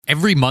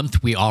Every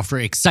month, we offer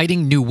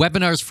exciting new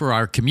webinars for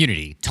our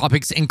community.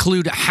 Topics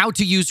include how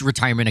to use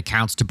retirement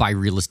accounts to buy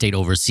real estate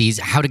overseas,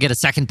 how to get a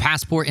second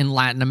passport in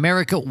Latin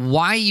America,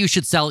 why you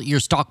should sell your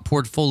stock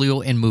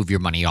portfolio and move your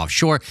money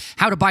offshore,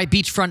 how to buy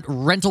beachfront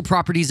rental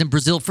properties in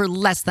Brazil for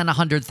less than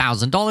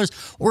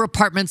 $100,000, or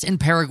apartments in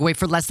Paraguay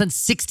for less than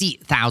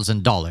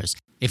 $60,000.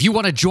 If you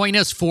want to join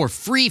us for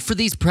free for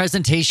these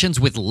presentations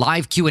with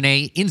live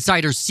Q&A,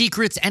 insider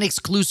secrets, and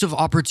exclusive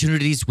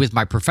opportunities with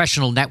my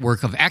professional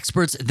network of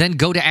experts, then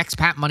go to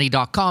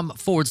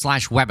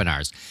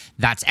expatmoney.com/webinars.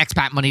 That's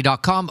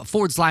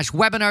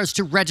expatmoney.com/webinars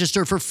to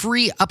register for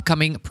free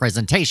upcoming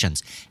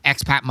presentations.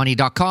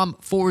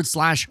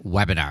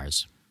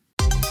 expatmoney.com/webinars.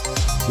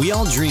 We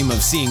all dream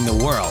of seeing the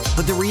world,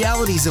 but the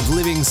realities of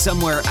living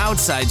somewhere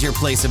outside your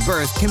place of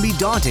birth can be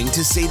daunting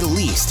to say the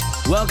least.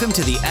 Welcome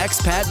to the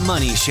Expat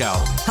Money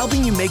Show,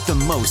 helping you make the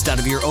most out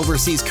of your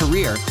overseas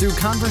career through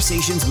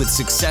conversations with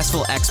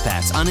successful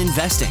expats on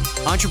investing,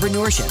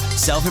 entrepreneurship,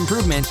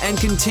 self-improvement, and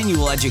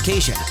continual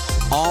education,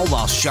 all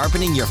while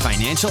sharpening your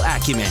financial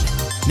acumen.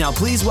 Now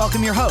please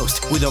welcome your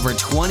host with over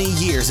 20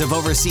 years of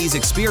overseas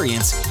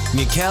experience,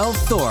 Mikkel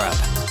Thorup.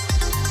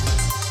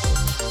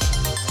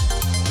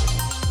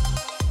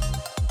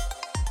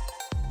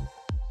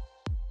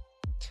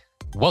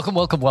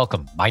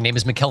 Welcome. My name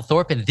is Mikkel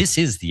Thorup, and this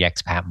is the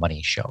Expat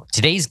Money Show.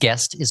 Today's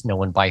guest is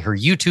known by her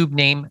YouTube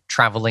name,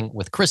 Traveling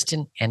with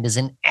Kristin, and is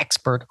an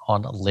expert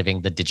on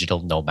living the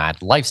digital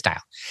nomad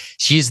lifestyle.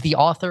 She is the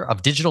author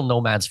of Digital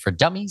Nomads for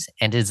Dummies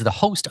and is the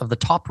host of the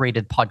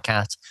top-rated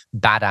podcast,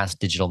 Badass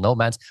Digital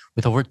Nomads,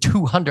 with over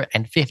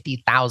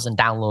 250,000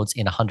 downloads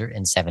in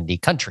 170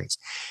 countries.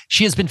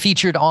 She has been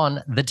featured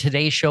on The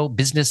Today Show,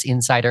 Business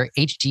Insider,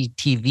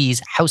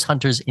 HGTV's House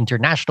Hunters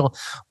International,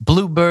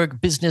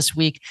 Bloomberg, Business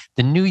Week,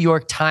 the New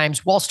York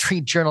Times, Wall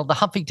Street Journal, the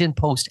Huffington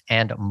Post,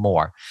 and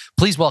more.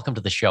 Please welcome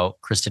to the show,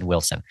 Kristin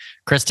Wilson.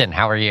 Kristin,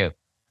 how are you?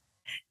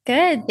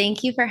 Good.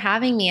 Thank you for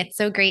having me. It's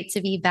so great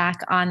to be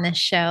back on the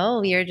show.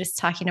 We were just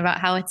talking about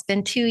how it's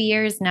been 2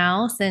 years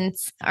now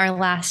since our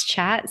last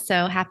chat.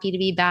 So happy to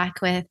be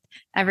back with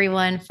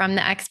everyone from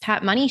the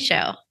Expat Money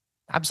Show.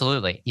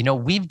 Absolutely. You know,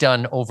 we've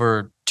done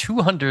over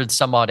 200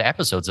 some odd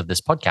episodes of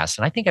this podcast,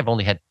 and I think I've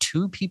only had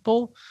 2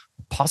 people,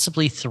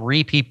 possibly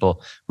 3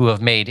 people who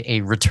have made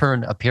a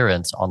return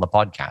appearance on the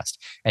podcast,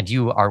 and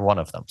you are one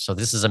of them. So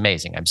this is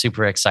amazing. I'm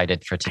super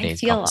excited for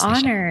today's conversation.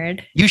 I feel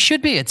honored. You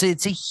should be.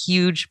 It's a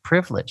huge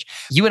privilege.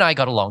 You and I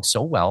got along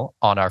so well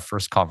on our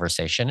first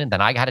conversation, and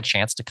then I had a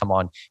chance to come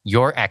on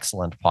your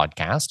excellent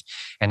podcast,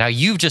 and now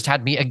you've just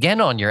had me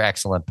again on your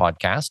excellent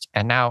podcast,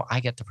 and now I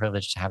get the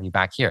privilege to have you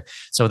back here.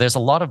 So there's a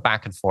lot of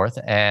back and forth,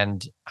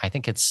 and I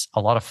think it's a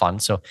lot of fun.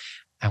 So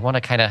I want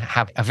to kind of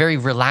have a very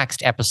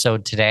relaxed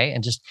episode today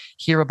and just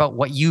hear about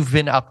what you've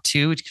been up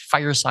to,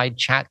 fireside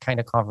chat kind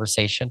of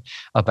conversation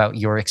about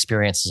your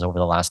experiences over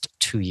the last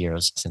 2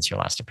 years since your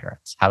last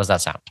appearance. How does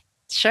that sound?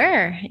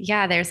 Sure.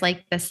 Yeah, there's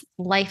like this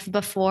life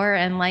before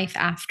and life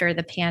after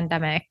the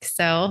pandemic.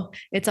 So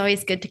it's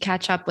always good to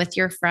catch up with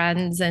your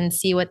friends and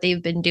see what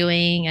they've been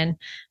doing and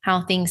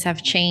how things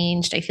have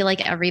changed. I feel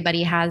like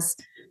everybody has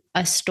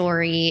a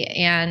story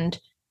and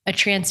a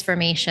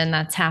transformation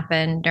that's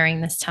happened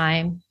during this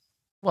time.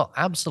 Well,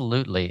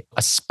 absolutely.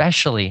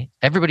 Especially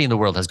everybody in the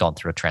world has gone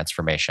through a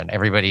transformation.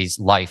 Everybody's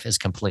life is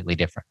completely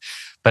different.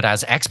 But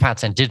as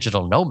expats and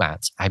digital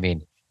nomads, I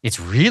mean, it's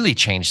really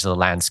changed the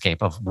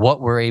landscape of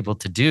what we're able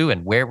to do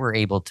and where we're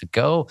able to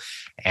go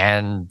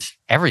and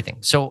everything.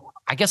 So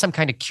I guess I'm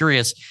kind of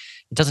curious.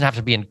 It doesn't have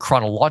to be in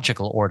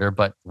chronological order,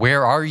 but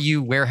where are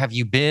you? Where have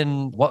you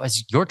been? What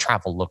has your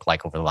travel looked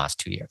like over the last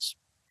 2 years?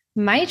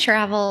 My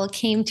travel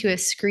came to a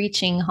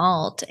screeching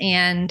halt,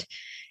 and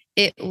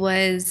it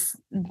was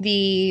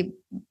the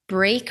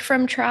break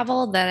from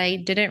travel that I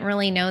didn't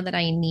really know that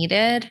I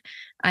needed.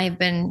 I've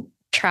been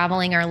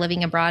traveling or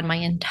living abroad my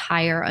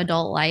entire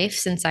adult life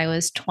since I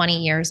was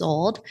 20 years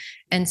old.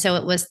 And so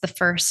it was the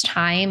first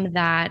time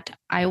that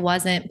I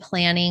wasn't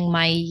planning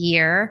my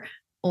year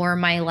or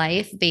my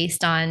life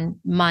based on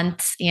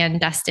months and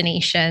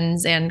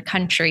destinations and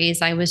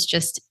countries. I was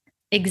just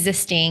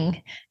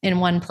existing in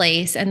one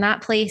place. And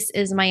that place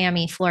is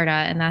Miami, Florida.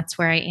 And that's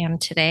where I am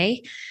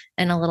today,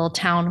 in a little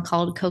town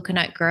called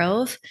Coconut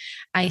Grove.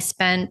 I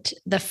spent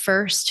the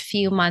first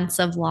few months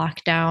of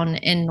lockdown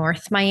in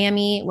North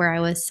Miami, where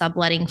I was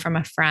subletting from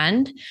a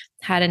friend,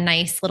 had a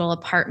nice little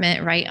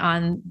apartment right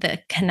on the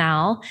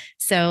canal.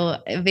 So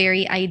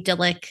very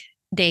idyllic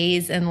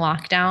days in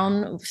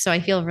lockdown. So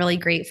I feel really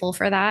grateful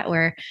for that,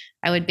 where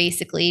I would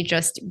basically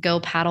just go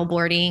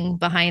paddleboarding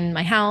behind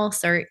my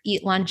house or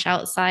eat lunch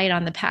outside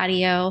on the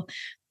patio,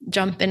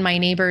 jump in my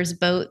neighbor's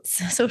boats,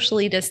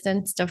 socially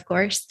distanced, of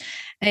course.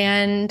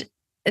 And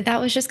that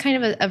was just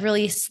kind of a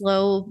really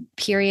slow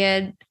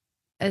period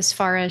as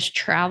far as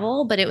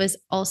travel, but it was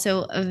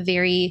also a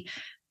very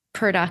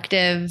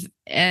productive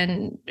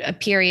and a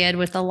period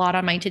with a lot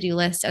on my to-do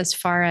list as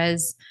far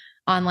as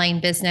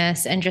online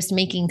business and just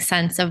making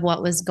sense of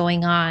what was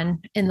going on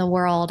in the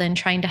world and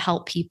trying to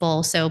help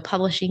people. So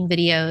publishing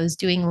videos,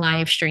 doing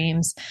live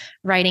streams,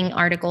 writing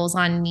articles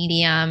on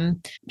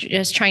Medium,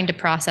 just trying to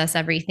process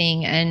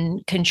everything and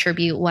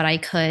contribute what I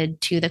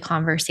could to the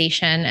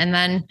conversation. And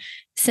then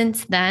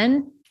since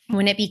then,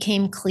 when it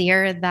became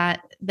clear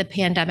that the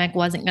pandemic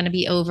wasn't going to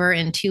be over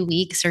in 2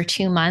 weeks or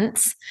 2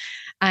 months,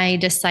 I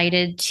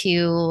decided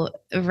to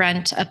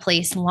rent a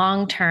place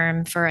long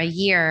term for a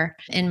year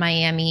in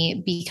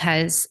Miami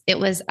because it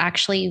was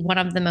actually one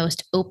of the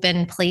most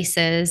open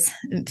places,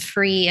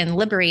 free and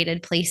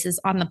liberated places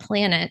on the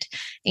planet.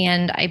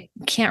 And I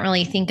can't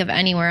really think of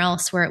anywhere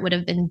else where it would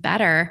have been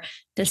better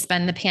to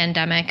spend the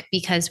pandemic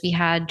because we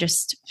had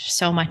just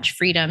so much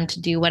freedom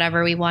to do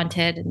whatever we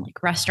wanted. And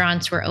like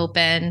restaurants were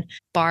open,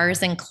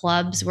 bars and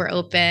clubs were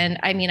open.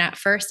 I mean, at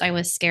first I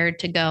was scared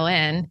to go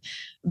in,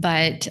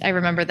 but I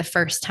remember the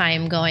first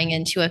time going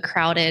into a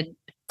crowded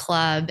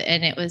club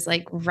and it was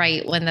like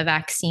right when the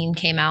vaccine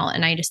came out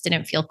and I just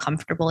didn't feel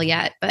comfortable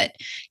yet. But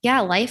yeah,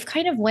 life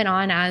kind of went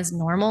on as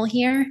normal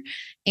here.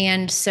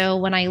 And so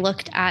when I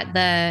looked at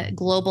the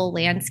global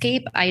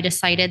landscape, I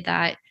decided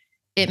that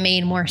it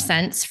made more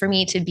sense for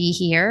me to be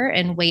here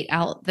and wait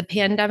out the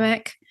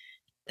pandemic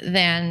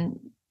than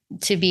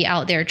to be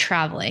out there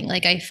traveling.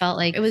 Like I felt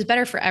like it was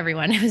better for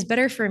everyone. It was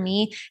better for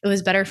me. It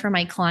was better for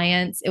my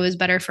clients. It was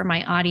better for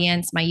my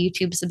audience, my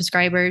YouTube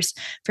subscribers,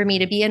 for me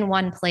to be in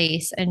one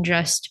place and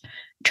just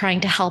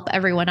trying to help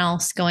everyone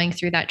else going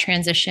through that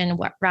transition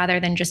rather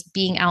than just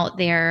being out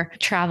there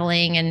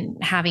traveling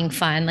and having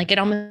fun. Like it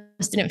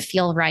almost didn't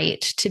feel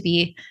right to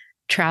be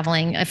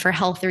traveling for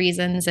health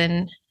reasons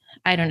and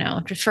I don't know,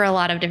 for a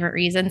lot of different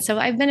reasons. So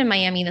I've been in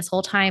Miami this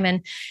whole time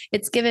and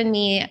it's given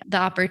me the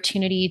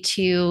opportunity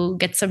to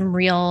get some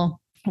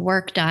real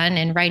work done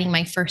in writing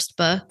my first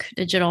book,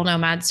 Digital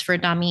Nomads for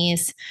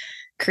Dummies,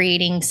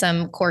 creating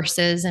some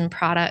courses and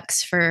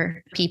products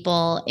for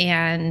people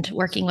and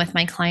working with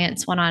my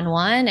clients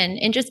one-on-one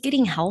and just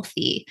getting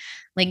healthy,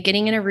 like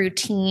getting in a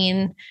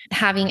routine,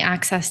 having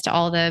access to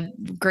all the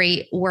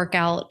great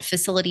workout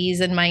facilities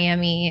in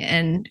Miami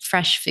and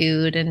fresh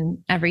food and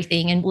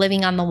everything, and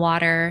living on the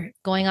water,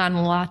 going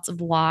on lots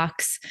of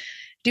walks,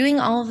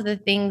 doing all of the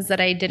things that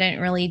I didn't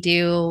really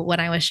do when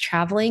I was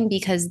traveling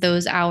because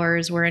those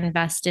hours were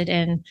invested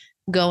in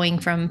going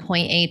from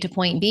point A to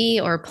point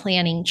B or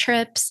planning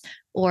trips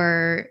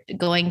or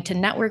going to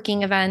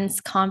networking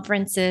events,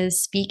 conferences,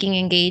 speaking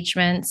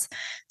engagements.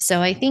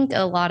 So I think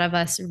a lot of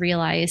us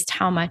realized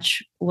how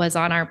much was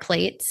on our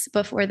plates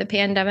before the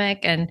pandemic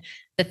and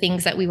the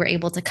things that we were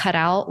able to cut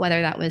out,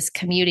 whether that was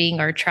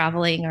commuting or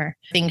traveling or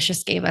things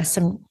just gave us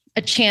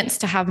a chance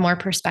to have more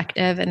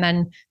perspective and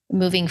then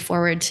moving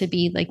forward to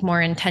be like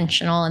more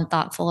intentional and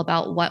thoughtful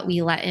about what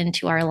we let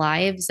into our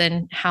lives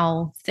and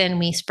how thin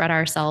we spread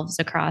ourselves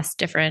across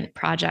different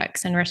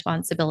projects and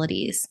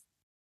responsibilities.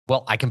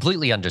 Well, I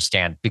completely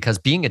understand because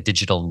being a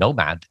digital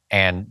nomad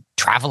and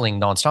traveling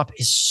nonstop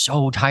is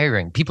so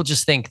tiring. People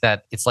just think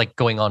that it's like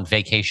going on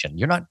vacation.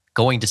 You're not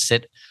going to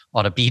sit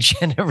on a beach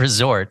in a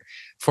resort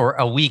for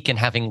a week and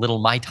having little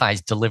Mai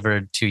Tais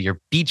delivered to your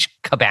beach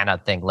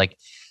cabana thing. Like,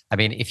 I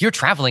mean, if you're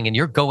traveling and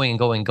you're going,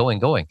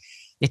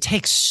 it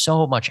takes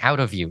so much out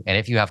of you. And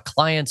if you have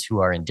clients who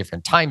are in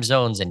different time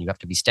zones and you have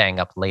to be staying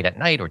up late at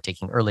night or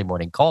taking early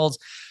morning calls,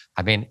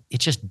 I mean, it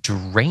just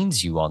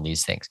drains you on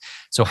these things.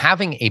 So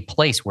having a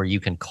place where you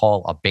can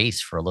call a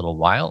base for a little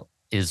while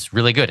is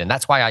really good. And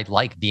that's why I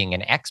like being an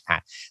expat.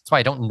 That's why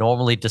I don't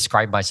normally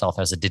describe myself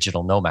as a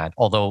digital nomad,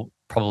 although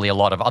probably a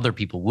lot of other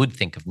people would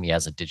think of me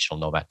as a digital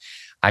nomad.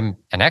 I'm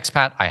an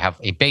expat. I have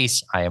a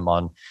base. I am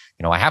on,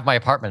 I have my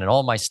apartment and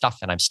all my stuff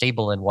and I'm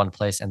stable in one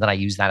place. And then I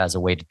use that as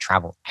a way to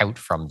travel out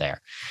from there.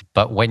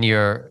 But when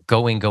you're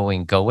going,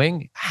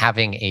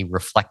 having a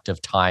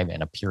reflective time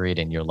and a period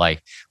in your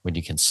life when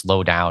you can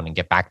slow down and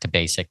get back to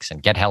basics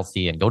and get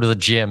healthy and go to the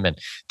gym and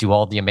do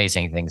all the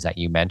amazing things that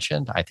you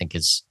mentioned, I think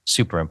is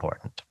super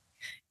important.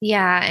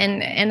 Yeah,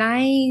 and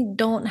I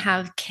don't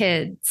have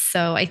kids,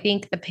 so I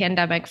think the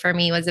pandemic for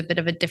me was a bit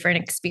of a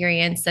different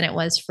experience than it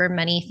was for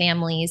many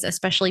families,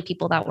 especially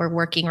people that were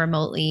working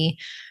remotely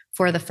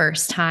for the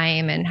first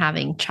time and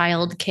having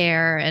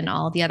childcare and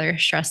all the other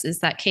stresses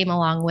that came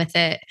along with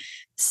it.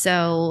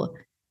 So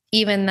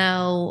even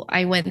though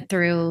I went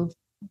through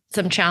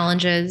some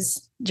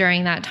challenges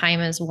during that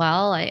time as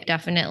well, I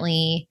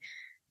definitely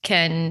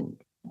can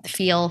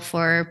feel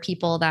for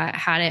people that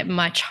had it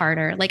much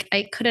harder. Like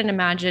I couldn't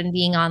imagine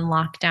being on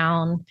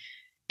lockdown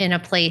in a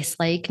place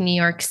like New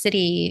York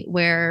City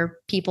where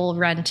people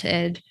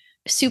rented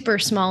super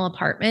small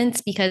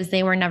apartments because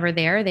they were never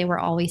there. They were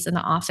always in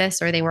the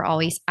office or they were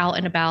always out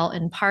and about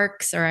in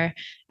parks or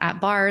at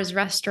bars,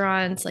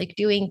 restaurants, like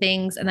doing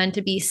things. And then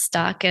to be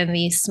stuck in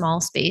these small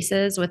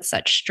spaces with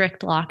such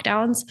strict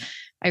lockdowns,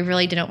 I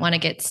really didn't want to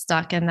get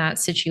stuck in that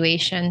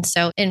situation.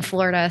 So in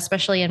Florida,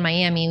 especially in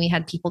Miami, we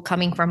had people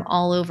coming from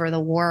all over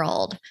the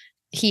world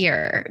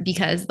here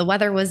because the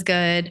weather was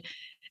good.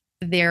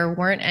 there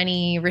weren't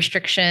any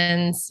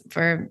restrictions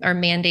for or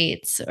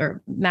mandates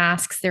or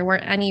masks. There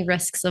weren't any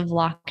risks of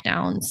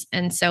lockdowns.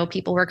 And so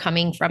people were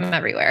coming from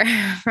everywhere,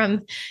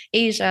 from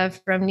Asia,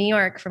 from New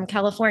York, from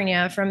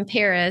California, from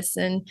Paris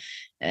and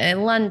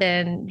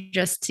London,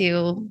 just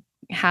to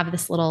have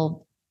this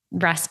little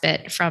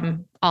respite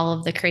from all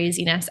of the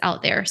craziness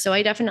out there. So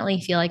I definitely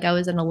feel like I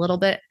was in a little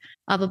bit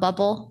of a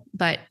bubble,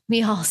 but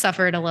we all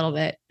suffered a little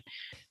bit.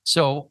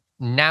 So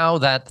now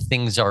that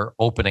things are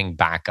opening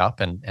back up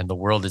and the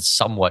world is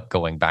somewhat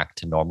going back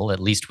to normal, at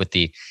least with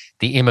the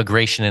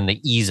immigration and the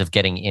ease of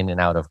getting in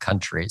and out of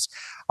countries,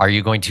 are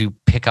you going to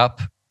pick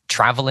up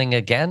traveling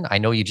again? I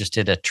know you just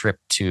did a trip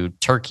to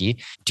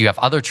Turkey. Do you have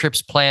other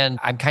trips planned?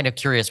 I'm kind of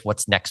curious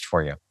what's next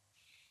for you.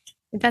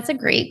 That's a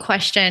great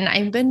question.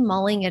 I've been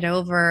mulling it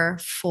over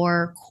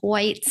for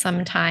quite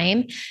some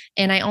time.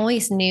 And I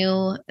always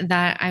knew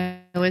that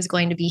I was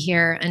going to be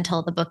here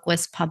until the book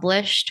was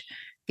published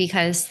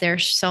because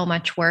there's so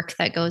much work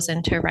that goes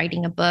into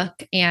writing a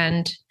book.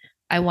 And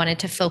I wanted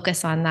to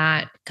focus on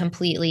that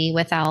completely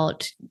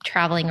without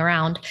traveling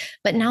around.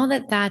 But now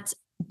that that's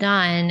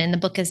done and the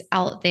book is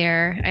out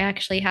there, I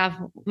actually have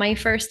my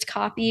first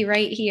copy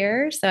right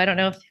here. So I don't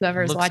know if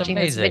whoever's Looks watching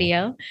this amazing.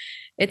 video,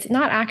 it's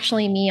not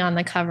actually me on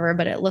the cover,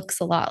 but it looks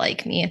a lot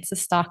like me. It's a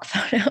stock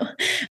photo.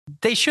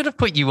 They should have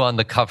put you on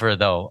the cover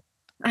though.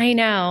 I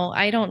know.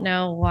 I don't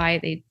know why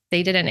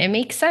they didn't. It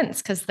makes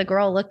sense because the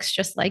girl looks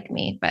just like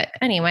me. But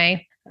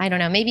anyway, I don't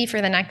know, maybe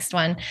for the next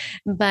one.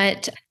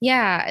 But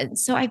yeah,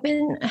 so I've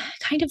been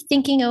kind of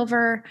thinking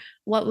over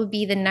what would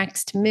be the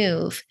next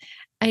move.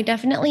 I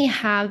definitely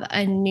have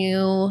a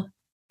new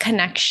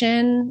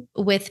connection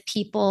with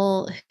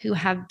people who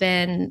have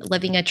been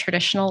living a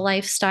traditional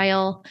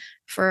lifestyle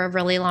for a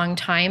really long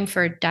time,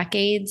 for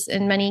decades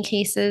in many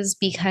cases,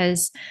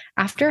 because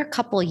after a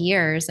couple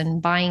years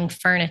and buying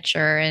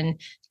furniture and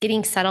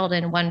getting settled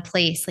in one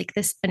place, like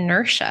this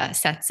inertia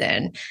sets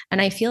in. And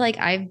I feel like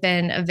I've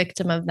been a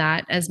victim of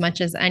that as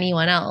much as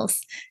anyone else,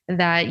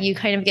 that you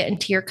kind of get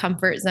into your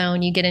comfort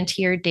zone, you get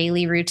into your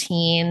daily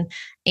routine.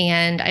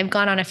 And I've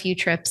gone on a few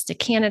trips to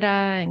Canada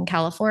and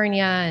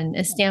California and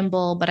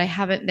Istanbul, but I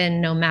haven't been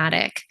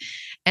nomadic.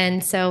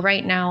 And so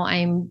right now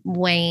I'm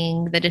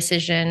weighing the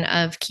decision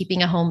of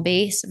keeping a home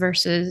base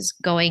versus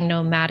going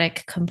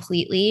nomadic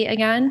completely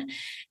again.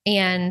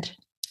 And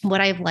what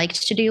I've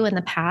liked to do in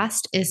the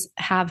past is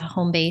have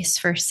home base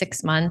for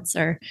 6 months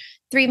or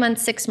 3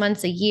 months, 6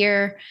 months, a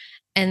year,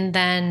 and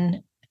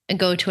then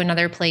go to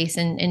another place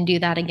and do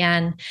that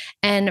again.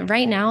 And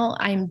right now,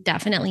 I'm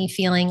definitely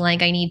feeling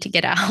like I need to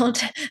get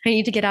out. I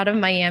need to get out of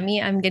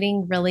Miami. I'm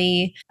getting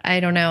really,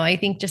 I don't know, I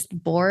think just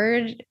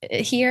bored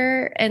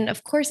here. And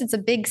of course, it's a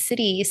big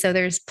city. So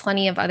there's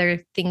plenty of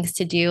other things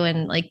to do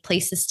and like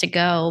places to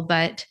go.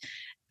 But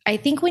I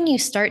think when you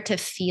start to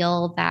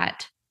feel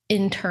that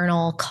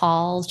internal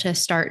call to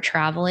start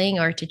traveling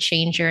or to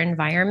change your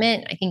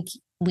environment, I think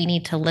we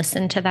need to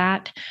listen to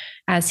that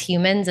as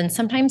humans. And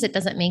sometimes it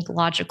doesn't make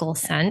logical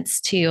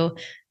sense to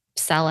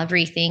sell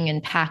everything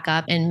and pack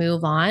up and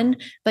move on,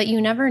 but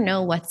you never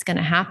know what's going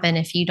to happen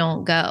if you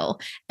don't go.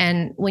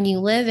 And when you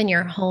live in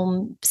your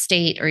home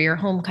state or your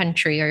home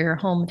country or your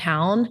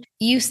hometown,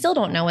 you still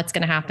don't know what's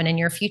going to happen in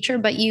your future,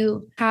 but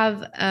you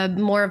have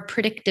more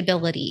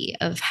predictability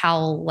of how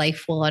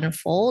life will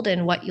unfold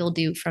and what you'll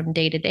do from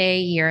day to day,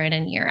 year in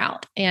and year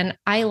out. And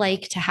I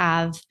like to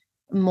have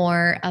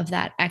more of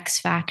that X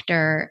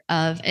factor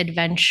of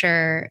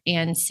adventure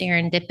and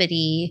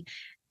serendipity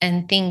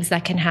and things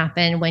that can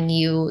happen when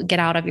you get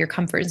out of your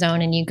comfort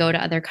zone and you go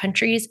to other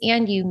countries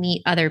and you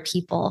meet other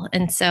people.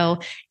 And so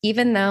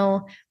even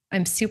though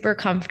I'm super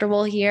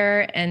comfortable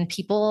here and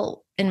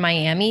people in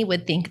Miami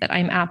would think that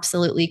I'm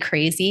absolutely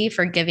crazy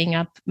for giving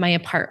up my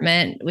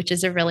apartment, which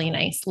is a really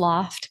nice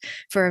loft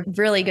for a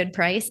really good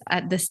price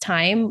at this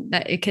time,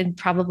 that it could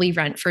probably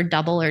rent for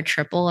double or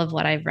triple of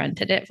what I've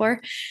rented it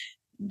for,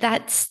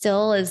 that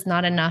still is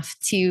not enough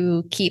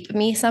to keep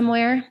me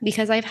somewhere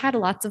because I've had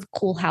lots of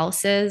cool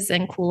houses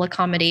and cool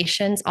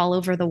accommodations all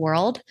over the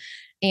world.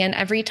 And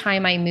every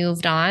time I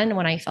moved on,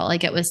 when I felt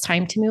like it was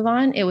time to move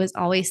on, it was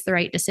always the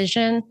right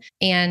decision.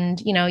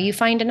 And, you know, you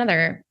find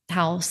another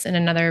house in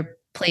another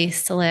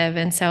place to live.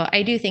 And so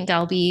I do think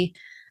I'll be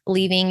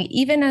leaving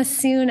even as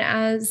soon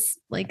as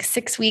like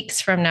 6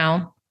 weeks from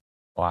now.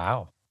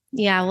 Wow.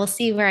 Yeah, we'll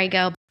see where I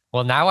go.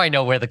 Well, now I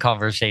know where the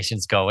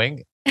conversation's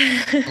going.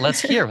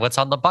 Let's hear what's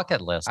on the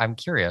bucket list. I'm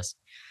curious.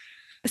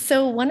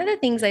 So one of the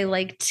things I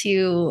like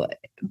to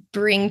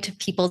bring to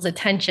people's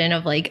attention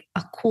of like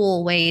a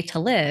cool way to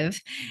live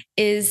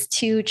is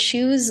to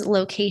choose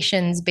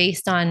locations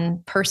based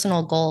on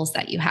personal goals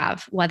that you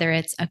have, whether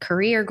it's a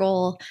career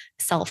goal,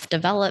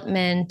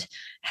 self-development,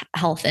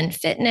 health and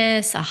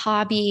fitness, a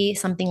hobby,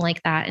 something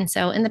like that. And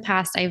so in the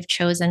past, I've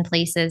chosen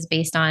places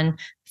based on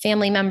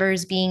family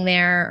members being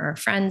there or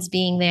friends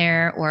being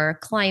there or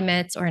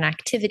climates or an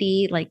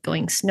activity like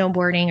going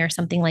snowboarding or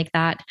something like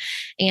that.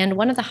 And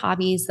one of the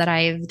hobbies that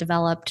I've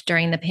developed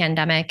during the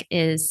pandemic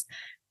is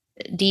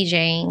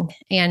DJing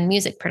and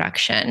music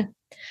production.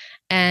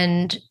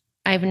 And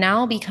I've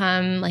now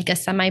become like a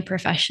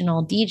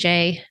semi-professional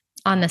DJ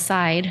on the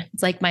side.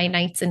 It's like my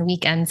nights and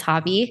weekends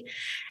hobby.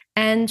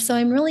 And so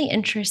I'm really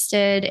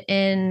interested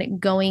in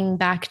going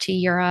back to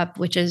Europe,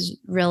 which is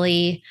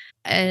really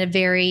a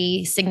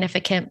very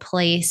significant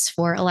place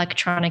for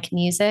electronic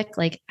music.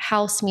 Like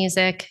house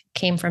music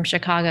came from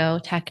Chicago,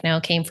 techno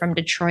came from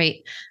Detroit,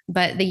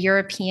 but the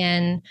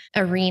European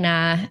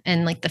arena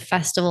and like the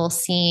festival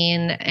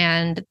scene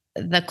and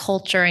the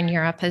culture in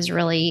Europe has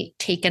really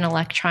taken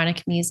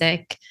electronic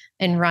music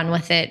and run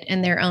with it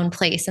in their own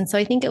place. And so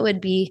I think it would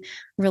be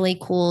really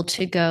cool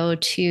to go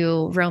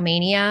to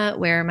Romania,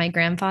 where my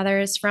grandfather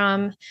is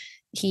from.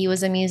 He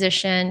was a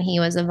musician, he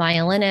was a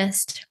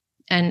violinist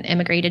and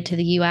immigrated to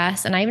the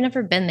US, and I've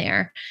never been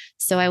there.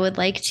 So I would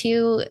like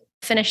to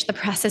finish the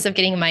process of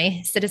getting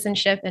my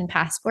citizenship and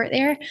passport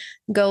there,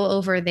 go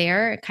over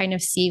there, kind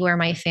of see where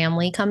my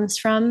family comes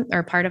from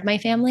or part of my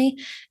family,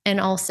 and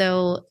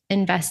also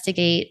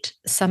investigate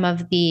some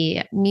of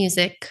the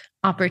music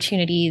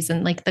opportunities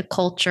and like the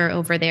culture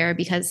over there,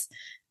 because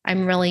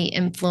I'm really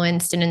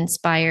influenced and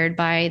inspired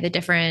by the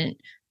different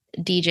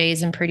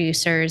DJs and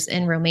producers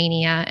in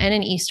Romania and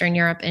in Eastern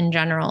Europe in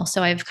general.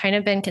 So I've kind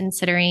of been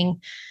considering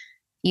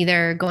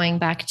either going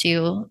back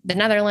to the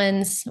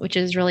Netherlands, which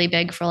is really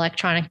big for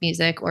electronic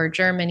music, or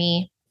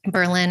Germany,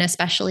 Berlin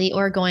especially,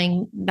 or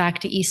going back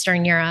to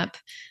Eastern Europe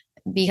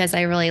because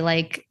I really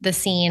like the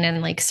scene in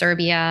like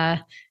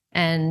Serbia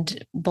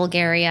and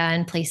Bulgaria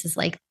and places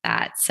like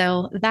that.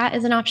 So that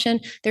is an option.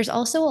 There's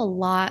also a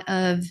lot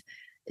of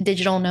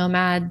digital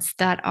nomads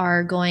that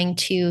are going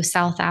to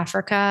South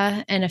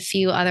Africa and a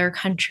few other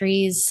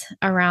countries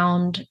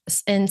around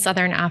in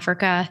Southern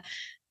Africa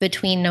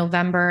between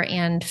November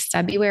and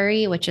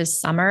February, which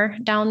is summer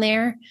down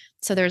there.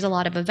 So there's a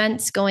lot of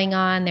events going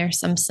on. There's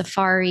some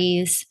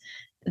safaris.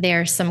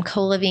 There's some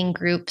co-living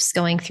groups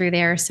going through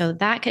there. So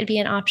that could be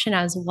an option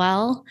as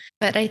well.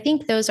 But I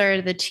think those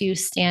are the two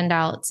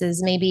standouts,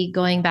 is maybe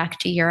going back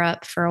to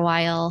Europe for a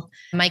while.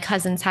 My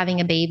cousin's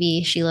having a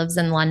baby. She lives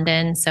in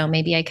London. So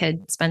maybe I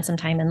could spend some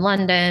time in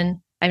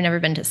London. I've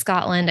never been to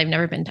Scotland. I've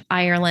never been to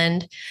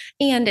Ireland.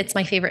 And it's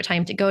my favorite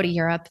time to go to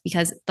Europe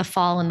because the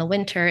fall and the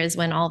winter is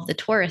when all of the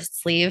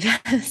tourists leave.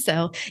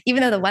 So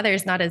even though the weather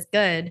is not as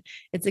good,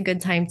 it's a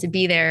good time to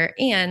be there.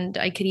 And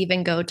I could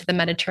even go to the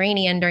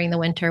Mediterranean during the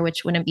winter,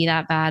 which wouldn't be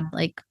that bad,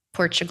 like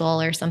Portugal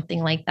or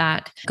something like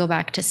that, go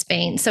back to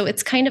Spain. So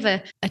it's kind of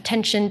a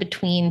tension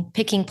between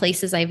picking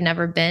places I've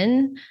never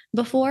been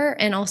before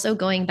and also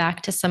going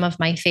back to some of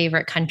my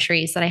favorite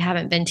countries that I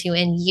haven't been to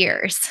in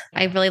years.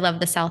 I really love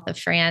the south of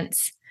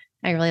France.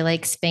 I really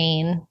like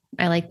Spain.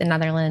 I like the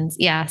Netherlands.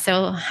 Yeah.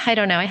 So I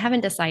don't know. I haven't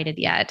decided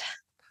yet.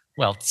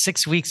 Well,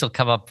 6 weeks will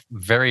come up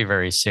very,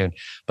 very soon.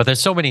 But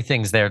there's so many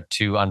things there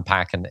to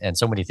unpack and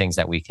so many things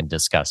that we can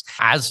discuss.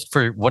 As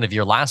for one of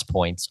your last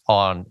points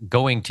on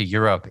going to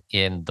Europe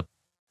in the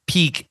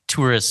peak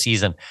tourist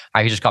season,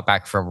 I just got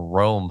back from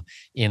Rome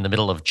in the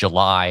middle of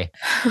July,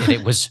 and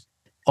it was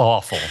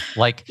awful.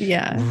 Like,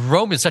 Yeah.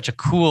 Rome is such a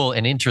cool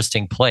and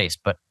interesting place,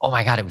 but oh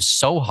my God, it was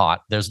so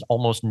hot. There's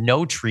almost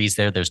no trees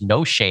there. There's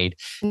no shade.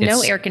 No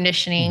It's air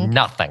conditioning.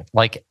 nothing.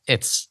 Like,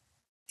 it's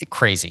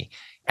crazy.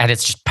 And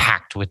it's just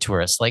packed with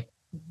tourists, like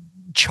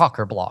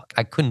chocker block.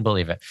 I couldn't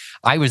believe it.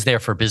 I was there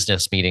for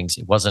business meetings.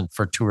 It wasn't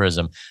for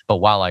tourism. But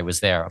while I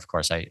was there, of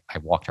course, I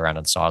walked around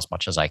and saw as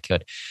much as I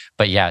could.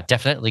 But yeah,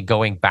 definitely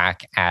going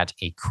back at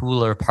a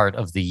cooler part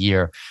of the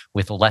year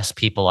with less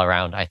people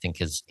around, I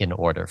think is in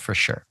order for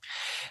sure.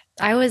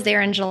 I was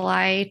there in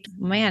July,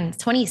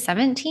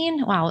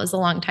 2017. Wow, it was a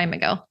long time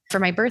ago. For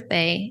my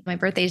birthday. My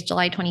birthday is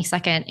July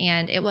 22nd,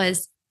 and it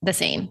was the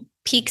same.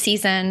 Peak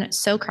season,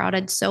 so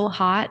crowded, so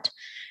hot,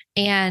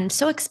 and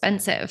so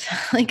expensive.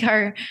 Like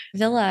our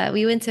villa,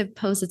 we went to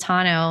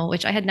Positano,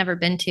 which I had never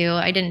been to.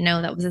 I didn't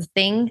know that was a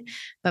thing,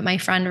 but my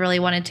friend really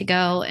wanted to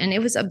go, and it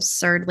was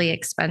absurdly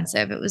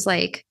expensive. It was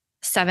like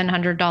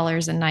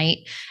 $700 a night.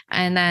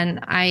 And then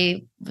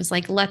I was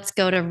like, let's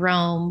go to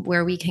Rome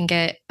where we can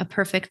get a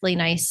perfectly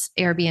nice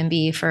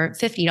Airbnb for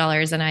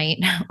 $50 a night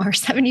or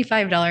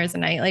 $75 a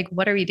night. Like,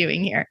 what are we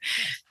doing here?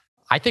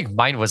 I think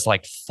mine was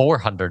like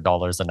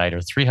 $400 a night or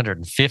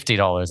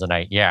 $350 a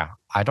night. Yeah.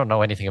 I don't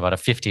know anything about a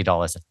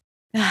 $50.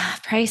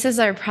 Prices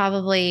are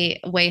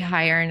probably way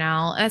higher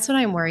now. That's what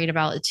I'm worried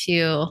about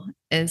too.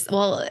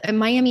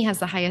 Miami has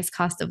the highest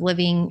cost of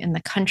living in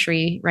the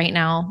country right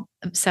now.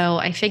 So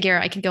I figure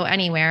I could go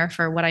anywhere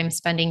for what I'm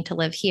spending to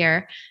live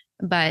here.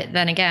 But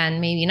then again,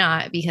 maybe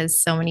not,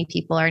 because so many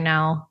people are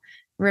now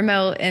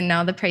remote and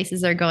now the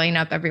prices are going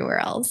up everywhere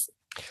else.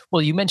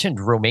 Well, you mentioned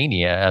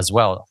Romania as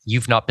well.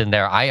 You've not been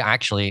there. I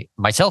actually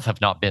myself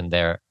have not been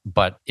there,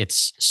 but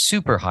it's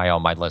super high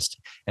on my list.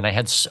 And I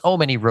had so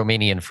many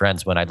Romanian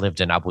friends when I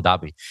lived in Abu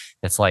Dhabi.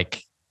 It's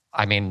like,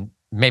 I mean,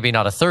 maybe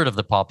not a third of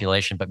the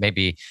population, but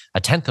maybe a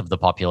tenth of the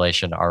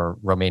population are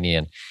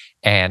Romanian.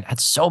 And I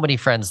had so many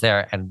friends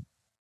there. And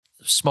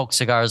smoked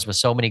cigars with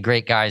so many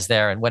great guys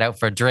there and went out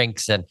for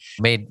drinks and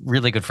made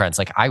really good friends.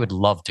 Like I would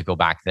love to go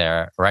back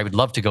there, or I would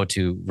love to go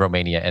to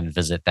Romania and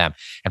visit them.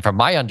 And from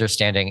my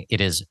understanding,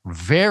 it is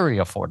very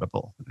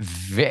affordable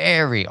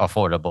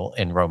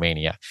in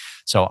Romania.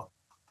 So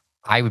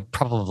I would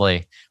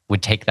probably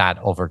would take that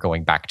over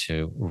going back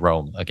to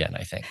Rome again,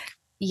 I think.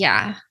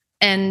 Yeah.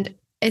 And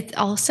it's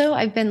also,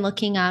 I've been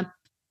looking up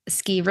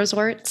ski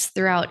resorts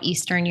throughout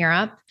Eastern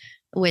Europe,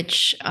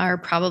 which are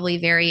probably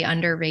very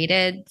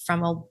underrated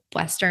from a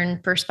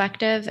Western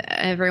perspective.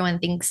 Everyone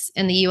thinks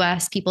in the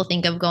US, people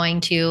think of going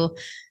to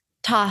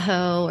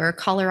Tahoe or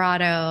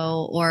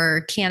Colorado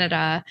or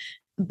Canada.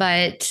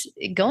 But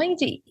going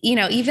to,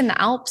 even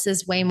the Alps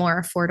is way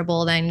more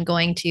affordable than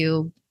going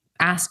to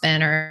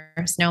Aspen or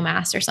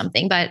Snowmass or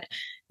something. But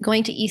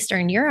going to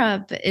Eastern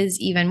Europe is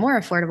even more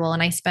affordable.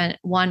 And I spent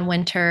one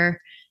winter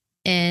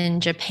in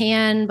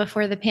Japan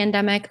before the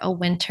pandemic, a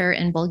winter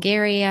in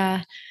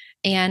Bulgaria.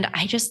 And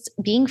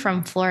being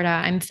from Florida,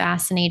 I'm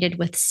fascinated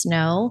with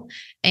snow.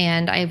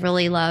 And I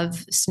really love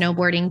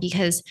snowboarding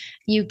because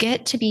you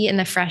get to be in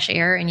the fresh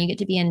air and you get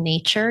to be in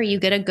nature. You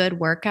get a good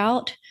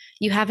workout.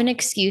 You have an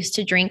excuse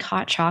to drink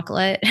hot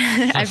chocolate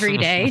every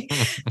day.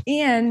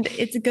 And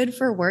it's good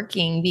for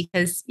working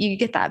because you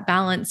get that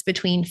balance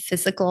between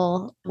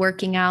physical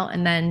working out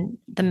and then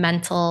the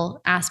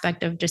mental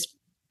aspect of just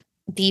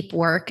deep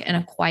work in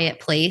a quiet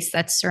place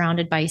that's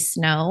surrounded by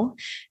snow.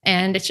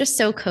 And it's just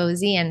so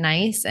cozy and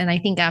nice. And I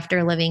think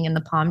after living in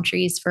the palm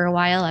trees for a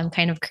while, I'm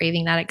kind of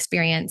craving that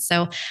experience.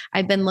 So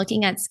I've been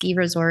looking at ski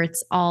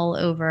resorts all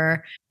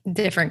over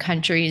different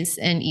countries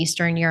in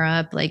Eastern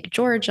Europe, like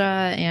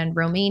Georgia and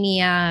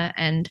Romania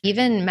and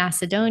even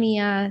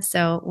Macedonia.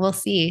 So we'll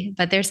see.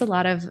 But there's a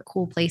lot of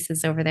cool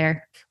places over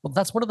there. Well,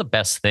 that's one of the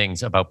best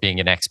things about being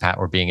an expat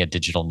or being a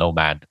digital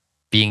nomad,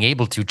 being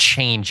able to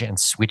change and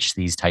switch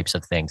these types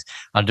of things,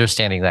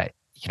 understanding that,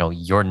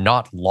 you're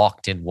not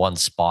locked in one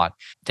spot,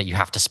 that you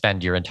have to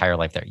spend your entire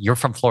life there. You're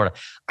from Florida.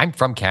 I'm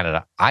from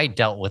Canada. I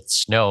dealt with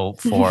snow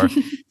for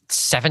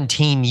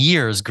 17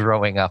 years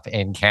growing up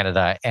in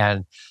Canada.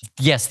 And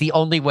yes, the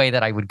only way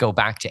that I would go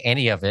back to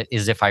any of it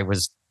is if I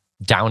was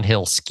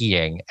downhill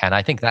skiing. And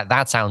I think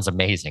that sounds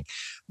amazing,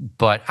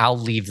 but I'll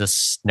leave the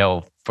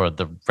snow for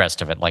the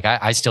rest of it. Like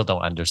I still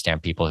don't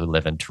understand people who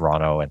live in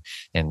Toronto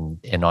and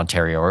in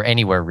Ontario or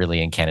anywhere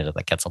really in Canada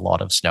that gets a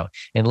lot of snow,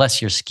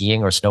 unless you're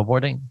skiing or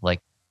snowboarding. Like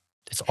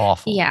it's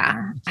awful.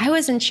 Yeah. I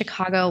was in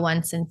Chicago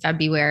once in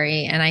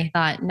February and I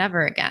thought,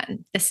 never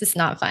again. This is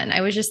not fun.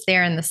 I was just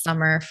there in the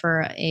summer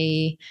for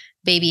a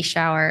baby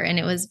shower and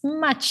it was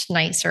much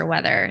nicer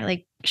weather.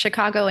 Like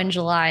Chicago in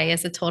July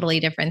is a totally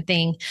different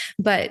thing.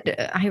 But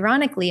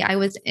ironically, I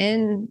was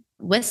in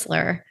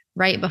Whistler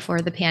right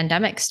before the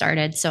pandemic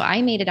started. So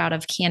I made it out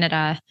of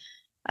Canada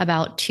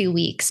about 2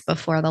 weeks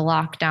before the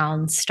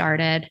lockdown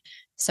started.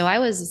 So I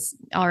was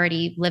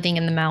already living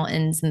in the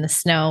mountains in the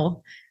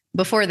snow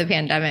before the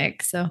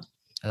pandemic. So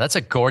that's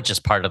a gorgeous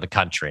part of the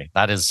country.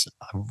 That is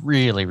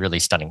really, really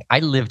stunning. I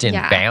lived in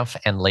Banff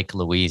and Lake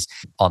Louise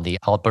on the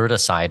Alberta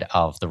side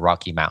of the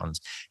Rocky Mountains,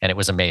 and it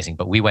was amazing.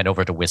 But we went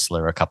over to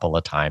Whistler a couple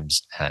of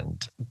times,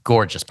 and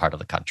gorgeous part of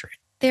the country.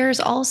 There's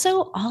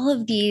also all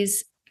of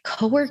these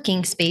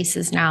co-working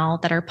spaces now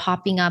that are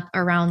popping up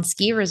around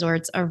ski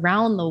resorts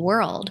around the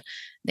world.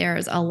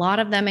 There's a lot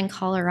of them in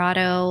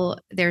Colorado.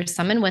 There's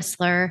some in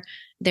Whistler.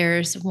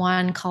 There's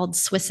one called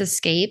Swiss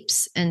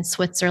Escapes in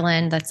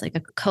Switzerland that's like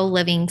a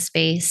co-living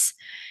space.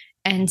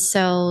 And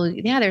so,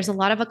 there's a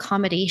lot of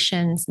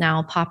accommodations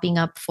now popping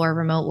up for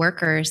remote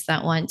workers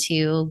that want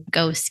to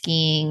go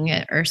skiing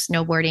or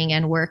snowboarding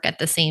and work at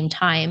the same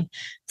time.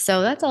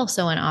 So that's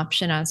also an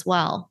option as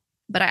well.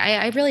 But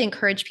I really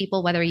encourage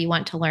people, whether you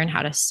want to learn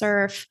how to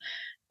surf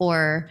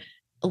or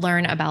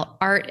learn about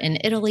art in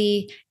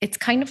Italy, it's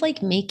kind of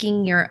like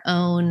making your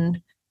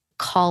own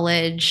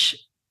college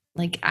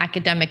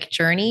academic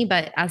journey,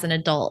 but as an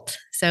adult.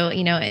 So,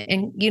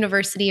 in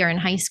university or in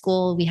high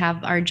school, we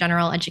have our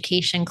general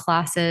education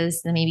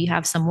classes, and maybe you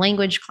have some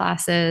language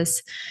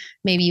classes,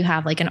 maybe you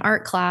have like an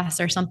art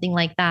class or something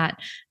like that.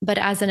 But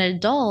as an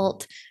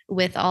adult,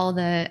 with all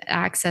the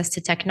access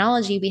to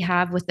technology we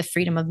have, with the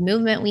freedom of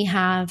movement we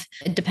have,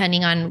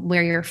 depending on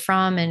where you're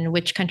from and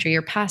which country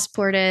your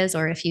passport is,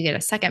 or if you get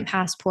a second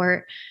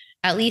passport,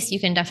 at least you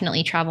can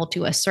definitely travel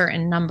to a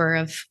certain number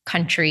of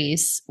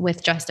countries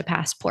with just a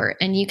passport.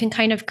 And you can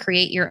kind of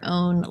create your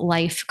own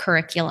life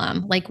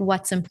curriculum, like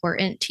what's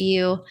important to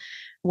you.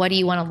 What do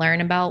you want to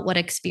learn about? What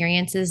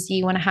experiences do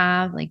you want to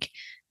have? Like,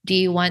 do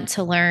you want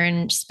to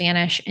learn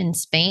Spanish in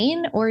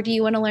Spain, or do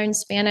you want to learn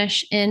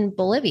Spanish in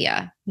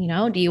Bolivia?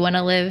 Do you want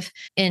to live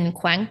in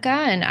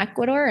Cuenca in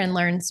Ecuador and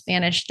learn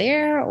Spanish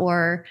there?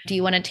 Or do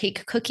you want to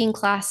take cooking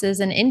classes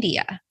in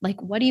India?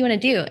 Like, what do you want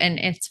to do? And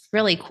it's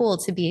really cool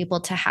to be able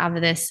to have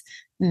this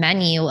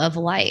menu of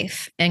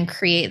life and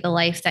create the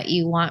life that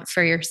you want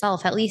for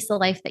yourself, at least the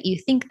life that you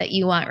think that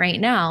you want right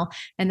now,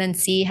 and then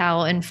see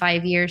how in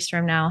 5 years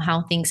from now,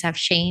 how things have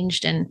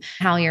changed and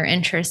how your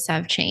interests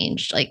have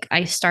changed. Like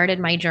I started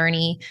my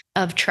journey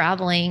of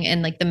traveling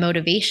and like the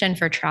motivation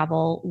for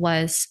travel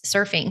was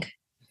surfing.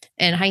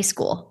 in high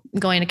school,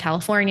 going to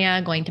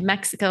California, going to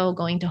Mexico,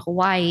 going to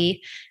Hawaii.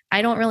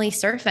 I don't really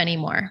surf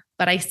anymore,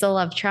 but I still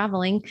love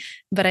traveling,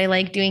 but I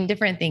like doing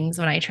different things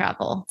when I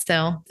travel.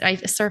 So I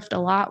surfed a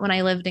lot when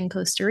I lived in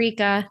Costa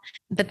Rica,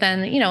 but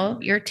then,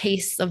 your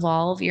tastes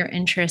evolve, your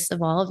interests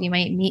evolve. You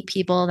might meet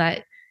people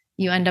that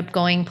you end up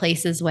going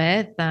places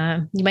with.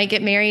 You might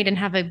get married and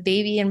have a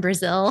baby in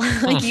Brazil.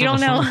 Like you don't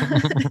know,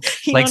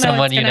 you Like don't know someone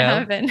what's going to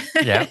happen.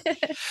 Yeah.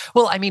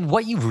 Well, I mean,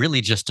 what you've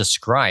really just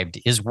described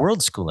is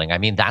world schooling. I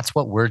mean, that's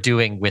what we're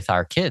doing with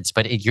our kids,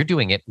 but you're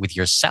doing it with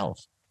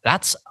yourself.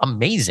 That's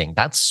amazing.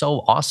 That's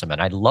so awesome.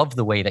 And I love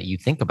the way that you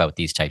think about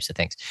these types of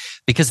things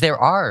because there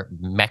are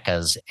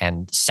meccas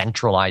and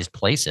centralized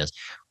places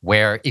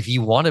where if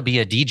you want to be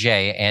a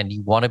DJ and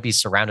you want to be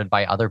surrounded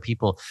by other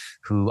people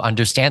who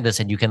understand this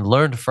and you can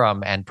learn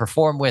from and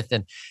perform with,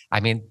 and I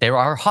mean, there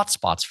are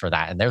hotspots for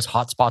that. And there's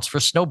hotspots for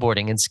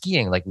snowboarding and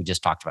skiing, like we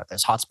just talked about.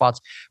 There's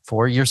hotspots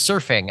for your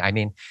surfing. I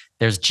mean,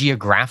 there's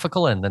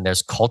geographical and then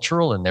there's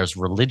cultural and there's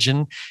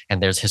religion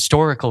and there's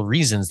historical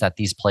reasons that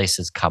these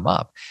places come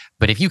up.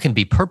 But if you can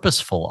be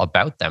purposeful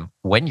about them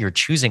when you're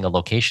choosing a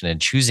location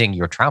and choosing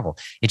your travel,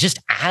 it just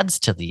adds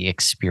to the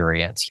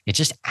experience. It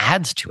just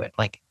adds to it.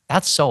 Like,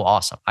 that's so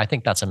awesome. I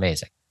think that's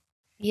amazing.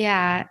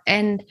 Yeah.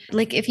 And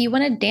like, if you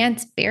want to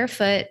dance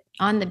barefoot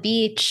on the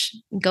beach,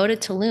 go to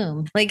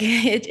Tulum. Like,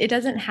 it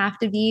doesn't have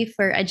to be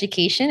for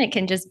education. It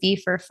can just be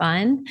for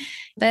fun.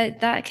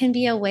 But that can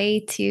be a way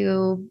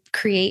to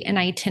create an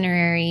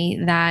itinerary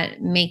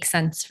that makes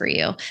sense for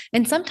you.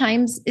 And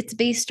sometimes it's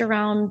based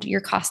around your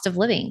cost of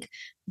living.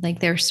 Like,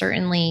 there's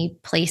certainly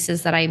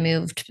places that I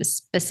moved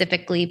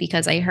specifically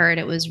because I heard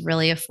it was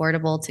really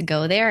affordable to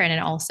go there. And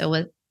it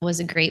also was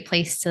a great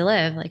place to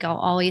live. Like, I'll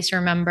always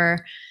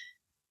remember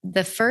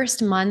the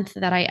first month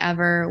that I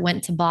ever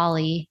went to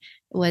Bali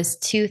was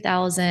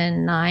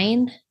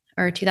 2009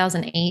 or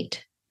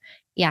 2008.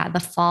 Yeah, the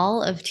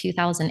fall of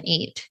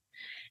 2008.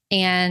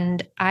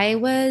 And I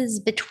was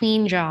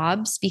between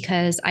jobs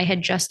because I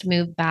had just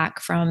moved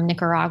back from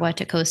Nicaragua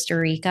to Costa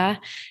Rica.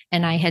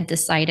 And I had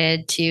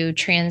decided to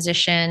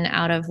transition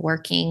out of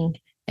working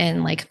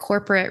in like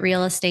corporate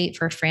real estate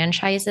for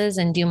franchises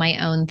and do my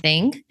own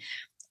thing.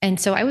 And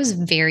so I was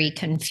very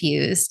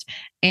confused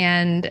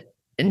and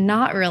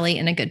not really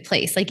in a good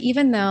place. Like,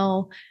 even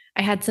though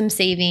I had some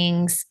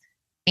savings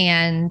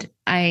and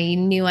I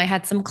knew I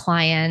had some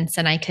clients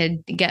and I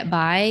could get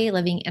by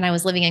living, and I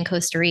was living in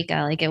Costa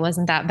Rica, like it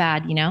wasn't that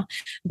bad,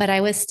 but I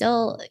was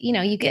still,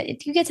 you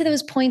get to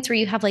those points where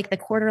you have like the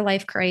quarter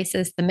life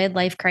crisis, the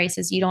midlife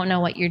crisis, you don't know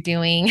what you're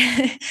doing.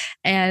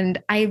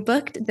 And I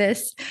booked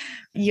this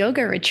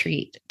yoga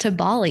retreat to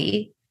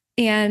Bali.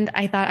 And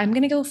I thought, I'm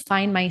going to go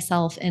find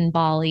myself in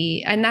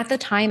Bali. And at the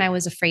time, I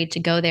was afraid to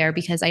go there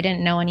because I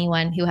didn't know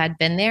anyone who had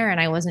been there. And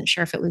I wasn't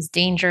sure if it was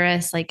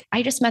dangerous. Like,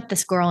 I just met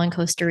this girl in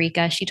Costa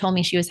Rica. She told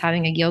me she was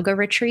having a yoga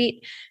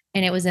retreat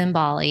and it was in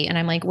Bali. And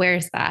I'm like,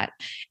 where's that?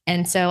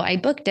 And so I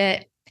booked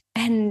it.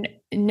 And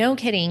no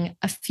kidding,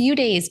 a few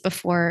days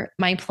before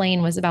my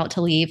plane was about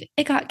to leave,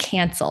 it got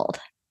canceled.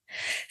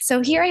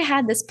 So here I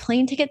had this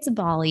plane ticket to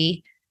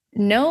Bali,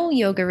 no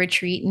yoga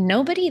retreat,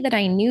 nobody that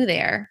I knew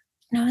there.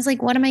 And I was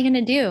like, what am I going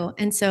to do?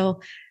 And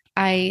so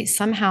I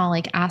somehow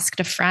like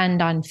asked a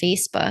friend on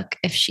Facebook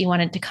if she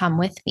wanted to come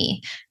with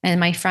me. And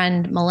my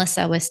friend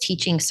Melissa was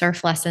teaching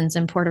surf lessons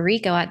in Puerto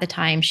Rico at the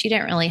time. She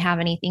didn't really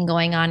have anything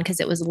going on because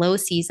it was low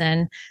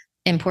season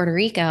in Puerto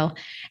Rico.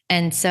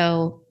 And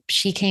so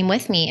she came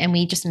with me and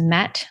we just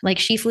met. Like,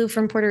 she flew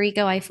from Puerto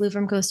Rico, I flew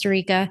from Costa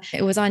Rica.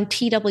 It was on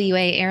TWA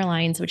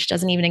Airlines, which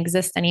doesn't even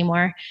exist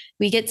anymore.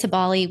 We get to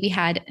Bali, we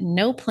had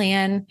no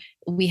plan,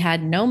 we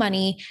had no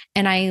money,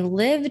 and I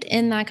lived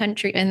in that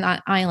country, in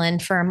that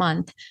island for a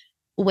month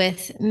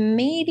with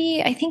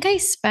maybe, I think I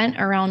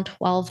spent around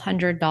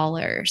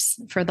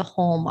 $1,200 for the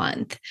whole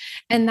month.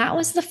 And that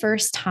was the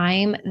first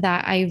time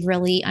that I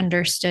really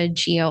understood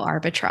geo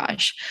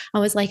arbitrage. I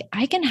was like,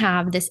 I can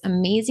have this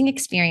amazing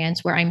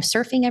experience where I'm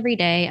surfing every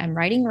day, I'm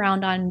riding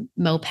around on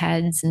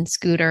mopeds and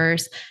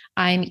scooters,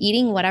 I'm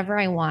eating whatever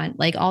I want,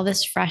 like all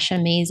this fresh,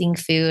 amazing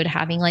food,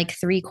 having like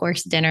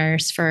 3-course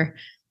dinners for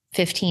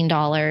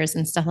 $15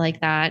 and stuff like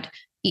that.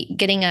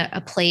 Getting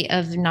a plate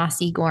of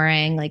nasi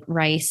goreng, like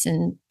rice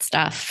and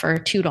stuff, for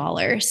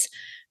 $2.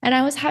 And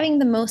I was having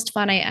the most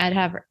fun I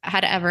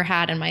had ever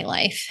had in my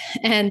life.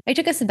 And I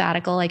took a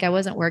sabbatical, like I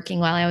wasn't working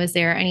while I was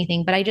there or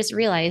anything, but I just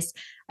realized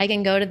I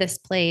can go to this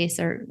place,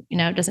 or,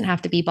 it doesn't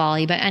have to be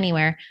Bali, but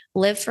anywhere,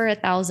 live for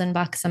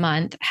 $1,000 a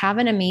month, have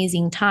an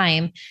amazing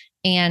time.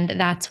 And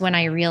that's when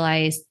I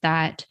realized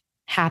that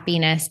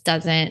happiness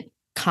doesn't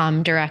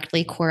come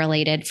directly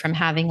correlated from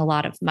having a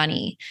lot of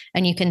money.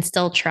 And you can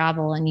still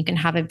travel and you can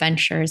have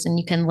adventures and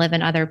you can live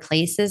in other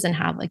places and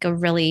have like a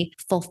really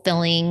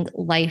fulfilling,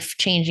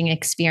 life-changing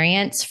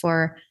experience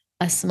for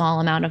a small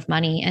amount of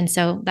money. And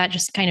so that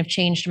just kind of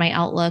changed my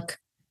outlook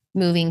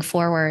moving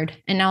forward.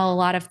 And now a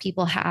lot of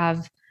people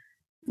have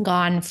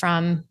gone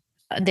from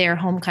their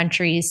home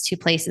countries to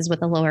places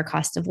with a lower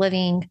cost of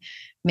living.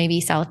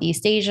 Maybe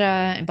Southeast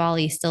Asia.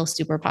 Bali is still a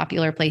super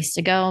popular place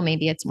to go.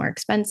 Maybe it's more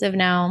expensive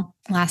now.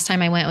 Last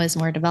time I went was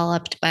more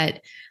developed, but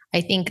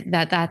I think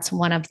that that's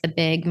one of the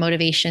big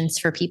motivations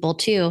for people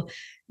too,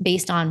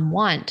 based on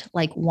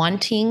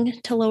wanting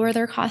to lower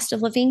their cost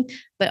of living,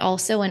 but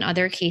also in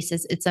other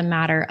cases, it's a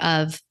matter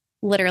of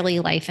literally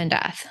life and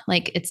death.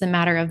 Like it's a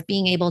matter of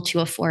being able to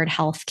afford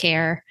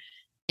healthcare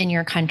in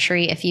your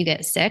country if you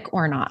get sick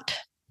or not.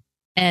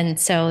 And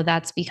so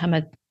that's become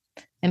an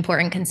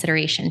important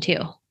consideration too.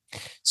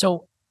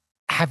 So,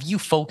 have you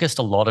focused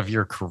a lot of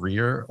your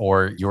career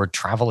or your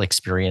travel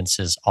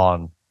experiences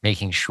on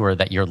making sure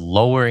that you're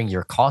lowering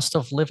your cost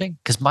of living?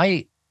 Because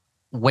my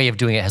way of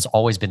doing it has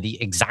always been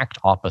the exact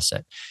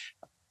opposite.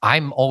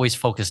 I'm always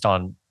focused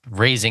on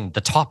raising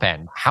the top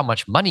end, how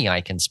much money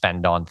I can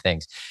spend on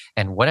things.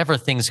 And whatever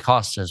things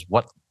cost is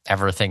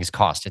whatever things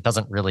cost. It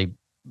doesn't really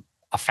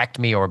affect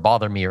me or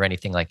bother me or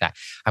anything like that.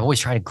 I'm always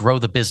trying to grow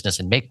the business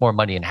and make more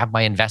money and have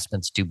my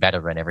investments do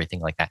better and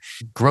everything like that.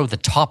 Grow the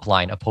top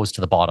line opposed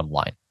to the bottom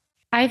line.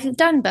 I've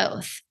done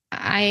both.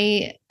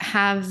 I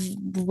have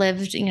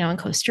lived, in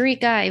Costa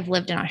Rica. I've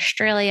lived in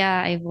Australia.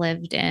 I've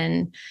lived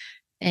in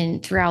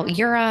throughout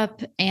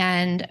Europe,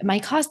 and my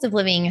cost of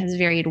living has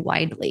varied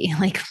widely.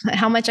 Like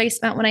how much I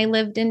spent when I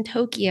lived in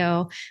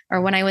Tokyo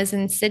or when I was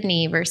in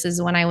Sydney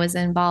versus when I was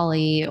in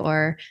Bali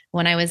or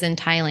when I was in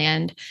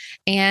Thailand.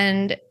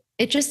 And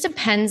it just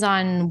depends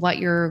on what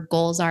your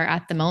goals are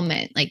at the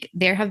moment. Like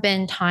there have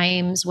been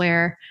times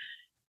where,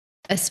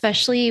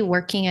 especially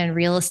working in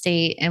real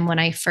estate and when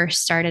I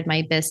first started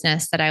my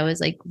business, that I was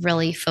like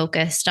really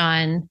focused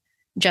on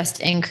just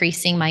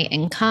increasing my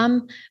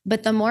income.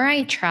 But the more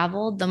I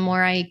traveled, the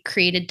more I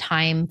created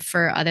time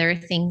for other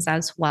things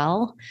as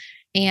well.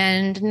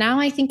 And now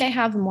I think I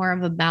have more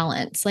of a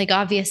balance. Like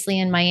obviously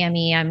in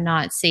Miami, I'm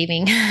not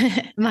saving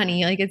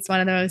money. Like it's one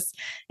of the most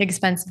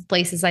expensive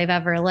places I've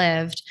ever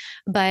lived.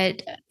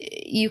 But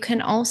you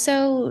can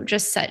also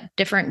just set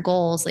different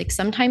goals. Like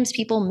sometimes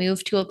people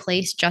move to a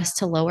place just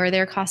to lower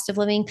their cost of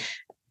living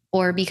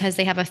or because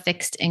they have a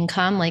fixed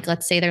income. Like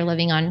let's say they're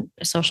living on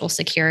Social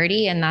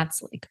Security and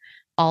that's like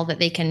all that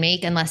they can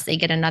make unless they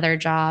get another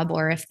job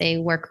or if they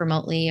work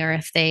remotely or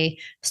if they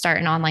start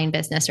an online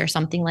business or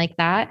something like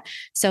that.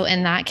 So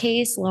in that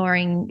case,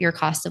 lowering your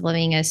cost of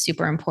living is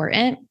super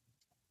important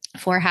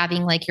for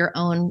having like your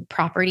own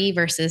property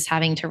versus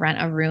having to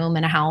rent a room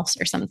in a house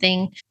or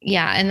something.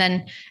 Yeah. And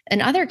then in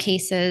other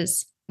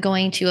cases,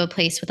 going to a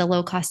place with a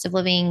low cost of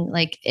living,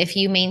 like if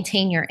you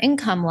maintain your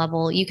income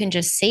level, you can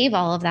just save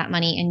all of that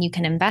money and you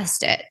can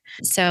invest it.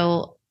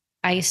 So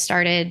I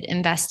started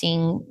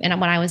investing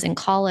when I was in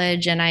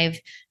college, and I've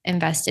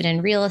invested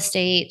in real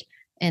estate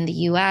in the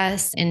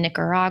US, in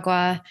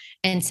Nicaragua.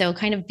 And so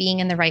kind of being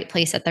in the right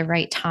place at the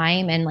right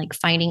time and like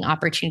finding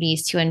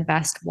opportunities to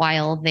invest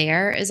while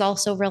there is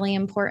also really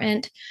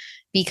important,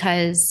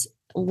 because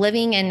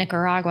living in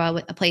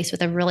Nicaragua, a place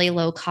with a really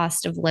low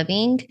cost of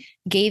living,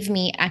 gave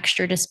me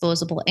extra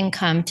disposable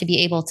income to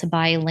be able to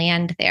buy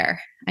land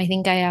there. I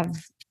think I have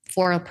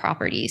 4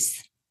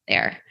 properties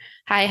there.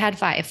 I had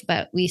 5,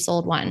 but we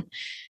sold 1.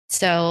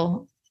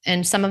 So,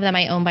 and some of them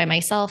I own by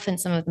myself, and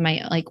some of them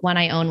one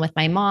I own with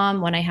my mom,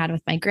 one I had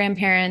with my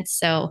grandparents.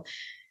 So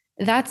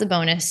that's a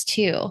bonus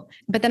too.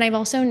 But then I've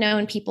also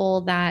known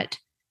people that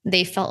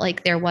they felt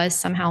like there was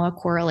somehow a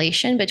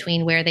correlation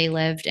between where they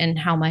lived and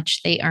how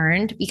much they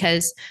earned,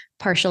 because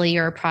partially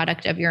you're a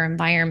product of your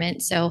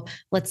environment. So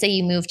let's say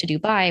you move to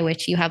Dubai,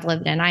 which you have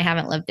lived in, I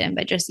haven't lived in,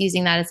 but just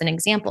using that as an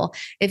example,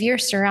 if you're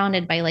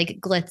surrounded by like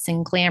glitz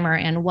and glamour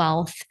and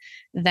wealth,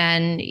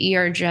 then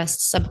you're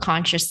just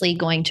subconsciously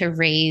going to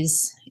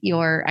raise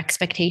your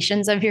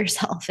expectations of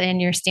yourself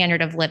and your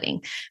standard of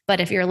living. But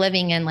if you're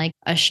living in like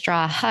a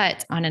straw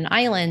hut on an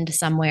island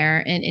somewhere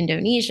in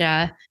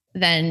Indonesia,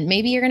 then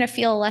maybe you're going to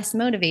feel less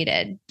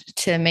motivated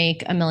to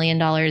make $1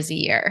 million a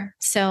year.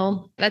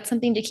 So that's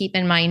something to keep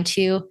in mind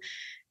too.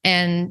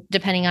 And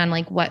depending on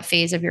like what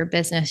phase of your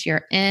business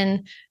you're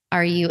in,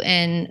 are you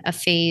in a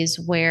phase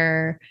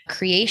where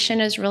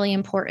creation is really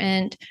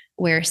important,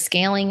 where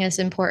scaling is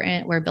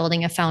important, where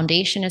building a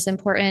foundation is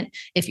important?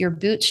 If you're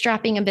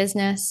bootstrapping a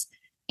business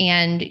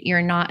and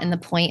you're not in the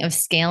point of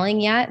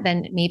scaling yet,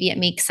 then maybe it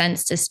makes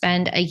sense to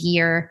spend a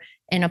year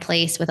in a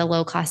place with a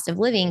low cost of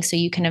living so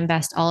you can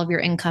invest all of your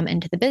income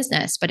into the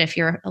business. But if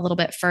you're a little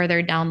bit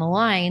further down the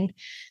line,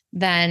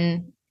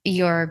 then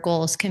your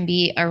goals can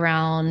be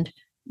around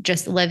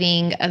just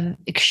living an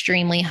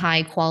extremely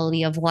high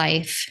quality of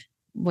life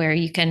where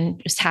you can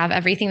just have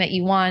everything that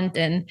you want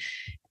and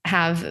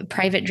have a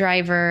private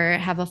driver,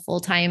 have a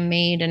full-time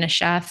maid and a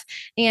chef.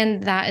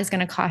 And that is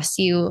going to cost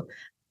you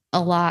a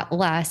lot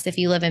less if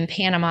you live in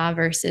Panama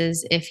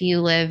versus if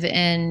you live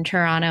in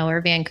Toronto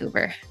or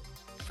Vancouver.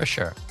 For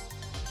sure.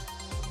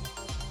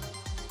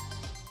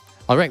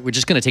 All right, we're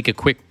just going to take a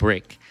quick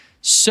break.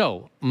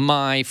 So,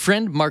 my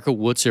friend Marco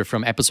Wutzer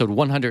from episode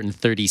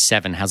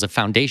 137 has a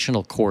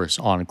foundational course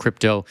on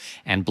crypto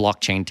and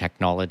blockchain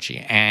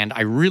technology, and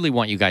I really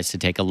want you guys to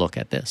take a look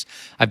at this.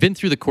 I've been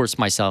through the course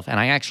myself, and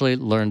I actually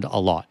learned a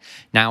lot.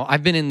 Now,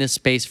 I've been in this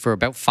space for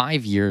about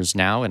 5 years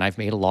now, and I've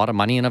made a lot of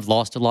money, and I've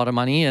lost a lot of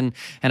money, and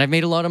I've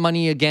made a lot of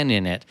money again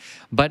in it.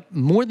 But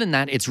more than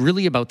that, it's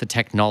really about the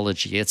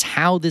technology. It's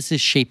how this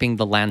is shaping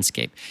the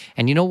landscape.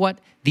 And you know what?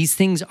 These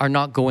things are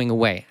not going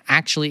away.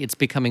 Actually, it's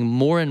becoming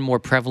more and more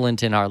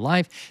prevalent in our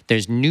life.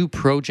 There's new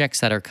projects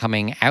that are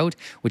coming out,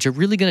 which are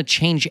really going to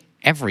change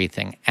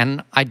everything.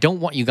 And I don't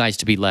want you guys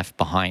to be left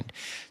behind.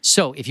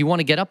 So if you want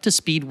to get up to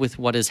speed with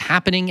what is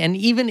happening, and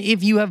even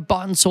if you have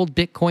bought and sold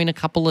Bitcoin a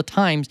couple of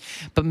times,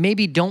 but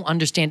maybe don't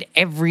understand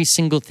every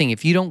single thing,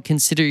 if you don't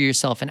consider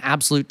yourself an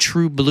absolute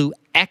true blue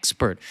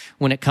expert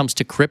when it comes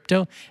to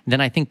crypto, then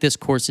I think this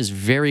course is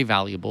very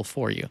valuable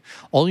for you.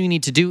 All you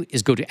need to do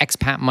is go to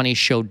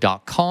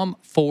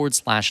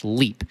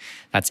expatmoneyshow.com/leap.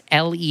 That's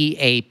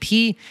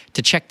LEAP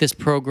to check this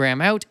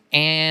program out,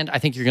 and I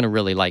think you're going to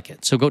really like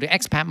it. So go to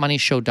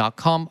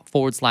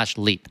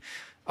expatmoneyshow.com/leap.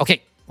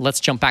 Okay, let's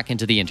jump back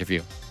into the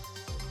interview.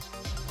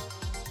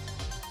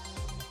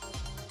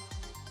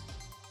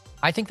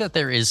 I think that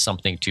there is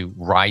something to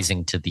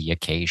rising to the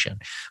occasion,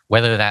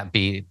 whether that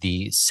be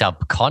the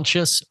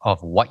subconscious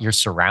of what you're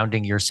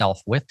surrounding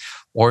yourself with,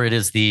 or it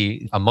is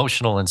the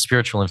emotional and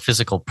spiritual and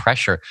physical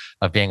pressure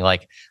of being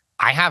like,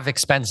 I have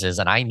expenses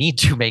and I need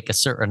to make a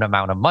certain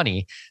amount of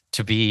money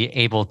to be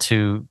able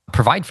to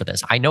provide for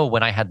this. I know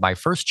when I had my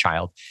first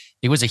child,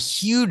 it was a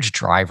huge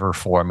driver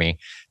for me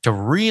to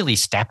really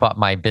step up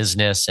my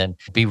business and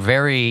be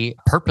very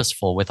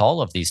purposeful with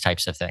all of these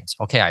types of things.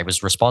 Okay, I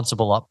was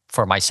responsible up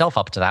for myself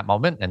up to that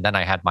moment. And then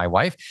I had my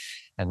wife,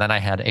 and then I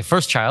had a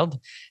first child.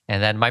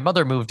 And then my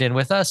mother moved in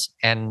with us,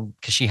 and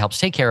because she helps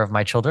take care of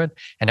my children.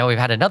 And now we've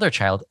had another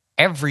child.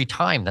 Every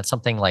time that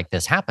something like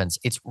this happens,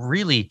 it's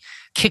really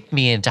kicked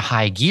me into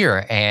high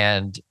gear.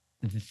 And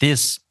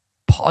this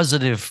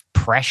positive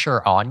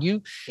pressure on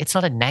you, it's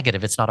not a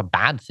negative, it's not a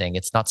bad thing,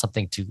 it's not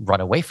something to run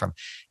away from.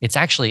 It's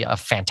actually a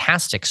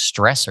fantastic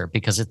stressor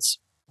because it's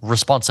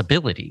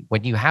responsibility.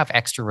 When you have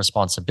extra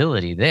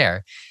responsibility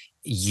there,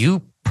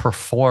 you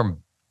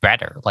perform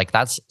better. Like,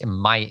 that's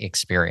my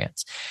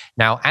experience.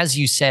 Now, as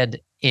you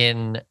said,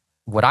 in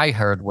what I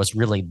heard was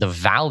really the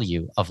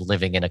value of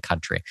living in a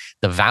country,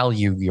 the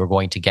value you're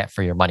going to get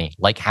for your money,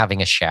 like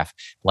having a chef,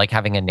 like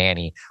having a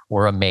nanny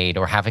or a maid,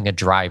 or having a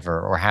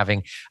driver, or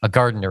having a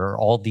gardener, or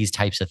all these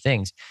types of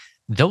things.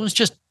 Those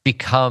just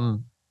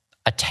become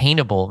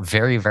attainable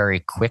very, very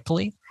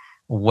quickly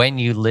when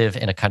you live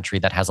in a country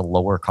that has a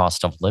lower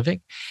cost of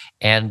living.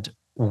 And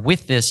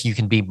with this, you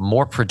can be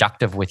more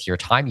productive with your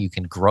time. You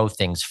can grow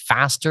things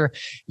faster.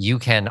 You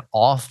can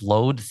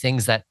offload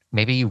things that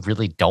maybe you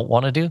really don't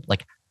want to do.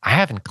 Like, I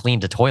haven't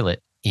cleaned a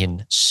toilet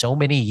in so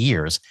many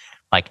years.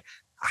 Like,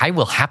 I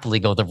will happily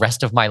go the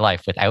rest of my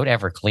life without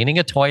ever cleaning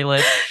a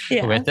toilet,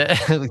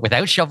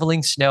 without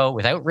shoveling snow,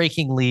 without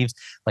raking leaves.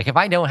 Like, if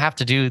I don't have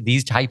to do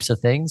these types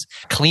of things,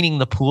 cleaning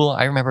the pool.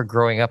 I remember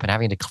growing up and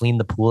having to clean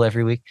the pool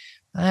every week.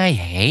 I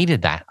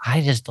hated that.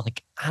 I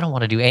don't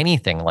want to do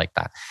anything like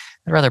that.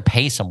 I'd rather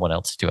pay someone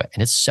else to do it.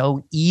 And it's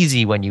so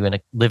easy when you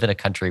live in a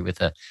country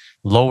with a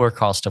lower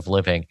cost of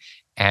living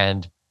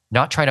and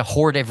not trying to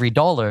hoard every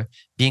dollar,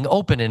 being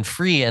open and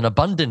free and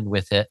abundant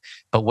with it.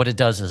 But what it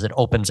does is it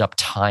opens up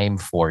time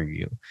for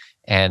you.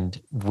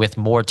 And with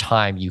more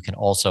time, you can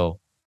also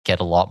get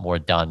a lot more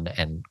done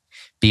and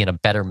be in a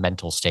better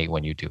mental state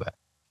when you do it.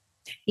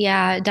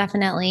 Yeah,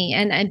 definitely.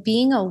 And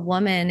being a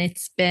woman,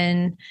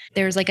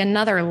 there's like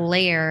another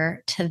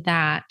layer to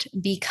that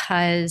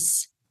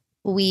because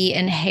we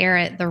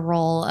inherit the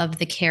role of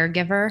the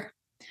caregiver.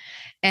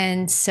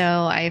 And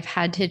so I've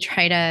had to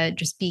try to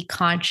just be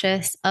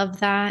conscious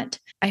of that.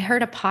 I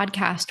heard a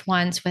podcast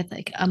once with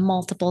like a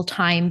multiple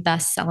time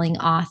best-selling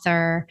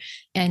author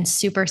and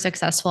super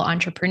successful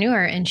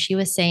entrepreneur. And she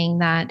was saying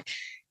that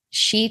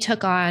she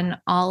took on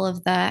all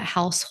of the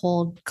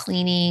household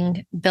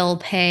cleaning, bill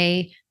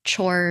pay,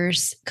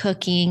 chores,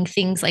 cooking,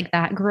 things like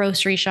that,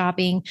 grocery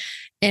shopping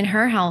in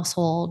her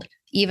household,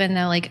 even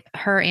though like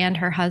her and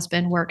her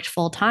husband worked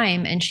full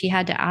time. And she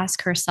had to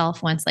ask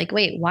herself once, like,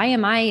 wait, why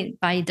am I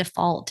by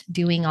default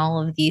doing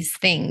all of these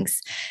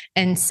things?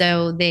 And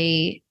so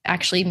they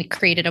actually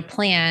created a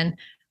plan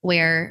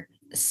where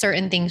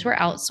certain things were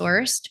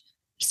outsourced,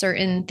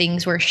 certain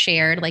things were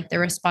shared, like the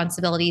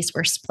responsibilities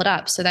were split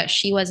up so that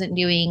she wasn't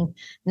doing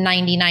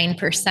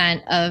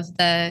 99% of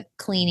the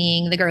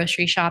cleaning, the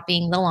grocery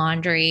shopping, the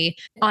laundry,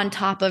 on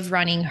top of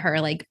running her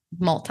like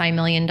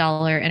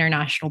multi-million-dollar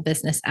international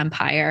business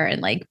empire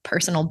and like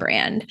personal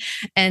brand.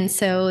 And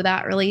so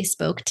that really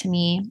spoke to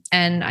me.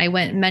 And I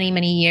went many,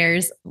 many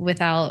years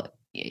without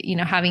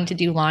having to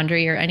do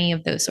laundry or any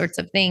of those sorts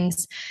of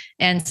things.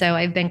 And so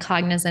I've been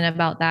cognizant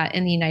about that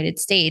in the United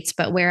States.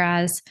 But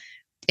whereas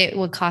it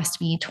would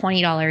cost me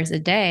 $20 a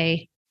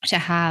day to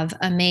have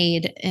a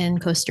maid in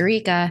Costa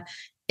Rica,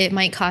 it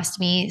might cost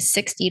me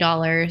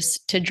 $60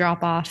 to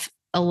drop off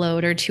a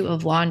load or two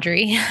of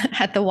laundry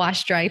at the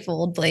wash dry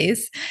fold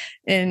place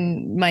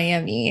in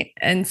Miami.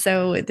 And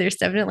so there's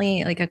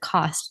definitely like a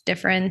cost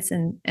difference.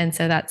 And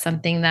so that's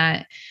something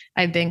that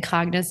I've been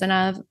cognizant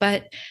of.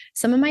 But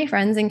some of my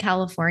friends in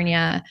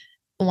California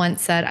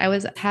once said, I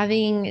was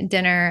having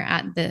dinner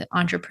at the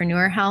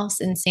Entrepreneur House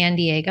in San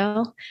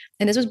Diego,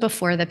 and this was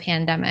before the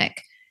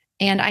pandemic.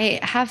 And I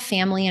have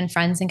family and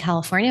friends in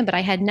California, but I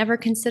had never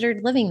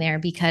considered living there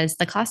because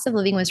the cost of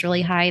living was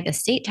really high. The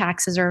state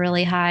taxes are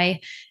really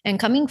high. And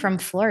coming from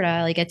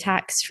Florida, like a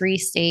tax-free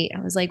state, I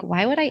was like,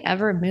 why would I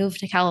ever move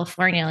to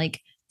California, like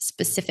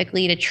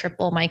specifically to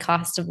triple my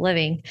cost of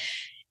living,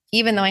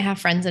 even though I have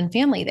friends and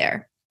family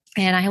there?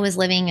 And I was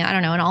living, I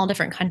don't know, in all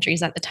different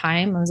countries at the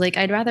time. I was like,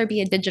 I'd rather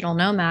be a digital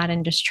nomad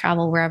and just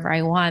travel wherever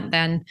I want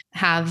than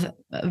have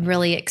a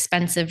really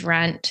expensive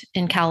rent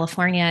in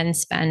California and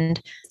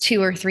spend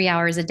 2 or 3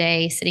 hours a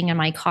day sitting in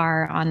my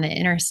car on the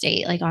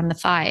interstate, like on the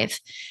 5.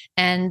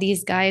 And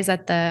these guys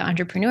at the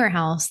Entrepreneur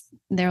House,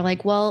 they're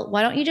like, well,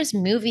 why don't you just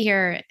move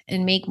here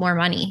and make more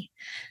money?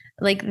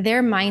 Like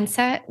their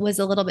mindset was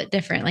a little bit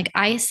different. Like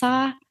I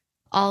saw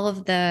all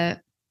of the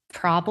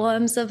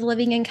problems of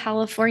living in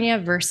California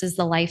versus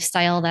the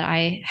lifestyle that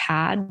I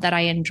had that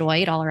I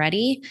enjoyed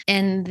already.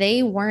 And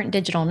they weren't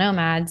digital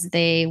nomads.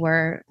 They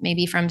were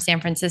maybe from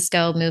San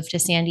Francisco, moved to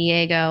San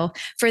Diego.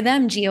 For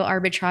them, geo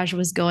arbitrage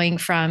was going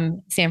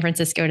from San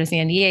Francisco to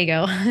San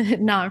Diego,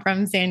 not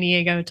from San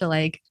Diego to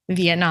like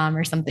Vietnam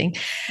or something.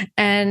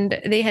 And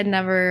they had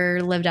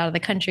never lived out of the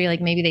country. Like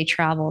maybe they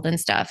traveled and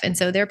stuff. And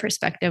so their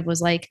perspective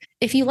was like,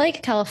 if you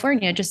like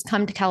California, just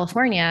come to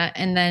California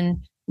and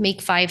then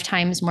make 5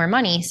 times more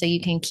money so you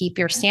can keep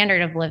your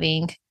standard of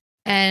living.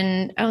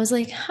 And I was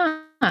like,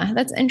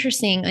 that's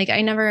interesting. Like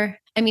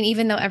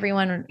even though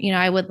everyone,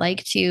 I would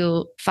like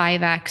to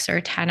 5x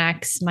or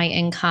 10x my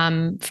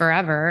income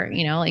forever,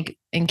 like,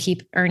 and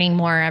keep earning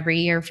more every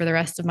year for the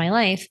rest of my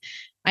life.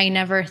 I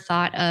never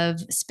thought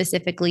of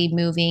specifically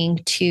moving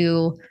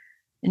to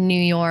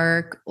New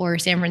York or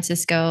San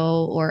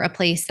Francisco or a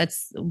place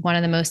that's one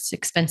of the most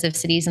expensive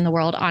cities in the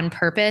world on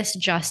purpose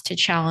just to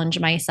challenge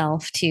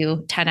myself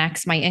to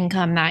 10x my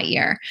income that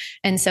year.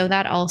 And so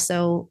that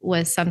also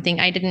was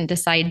something. I didn't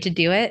decide to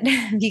do it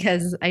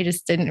because I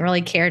just didn't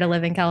really care to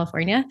live in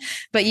California,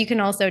 but you can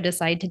also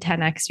decide to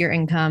 10x your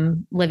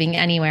income living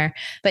anywhere.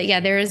 But yeah,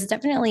 there's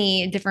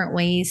definitely different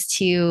ways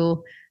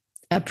to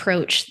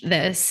approach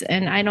this.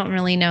 And I don't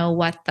really know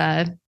what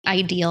the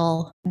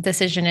ideal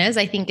decision is.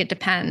 I think it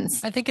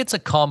depends. I think it's a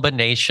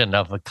combination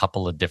of a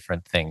couple of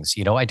different things.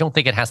 I don't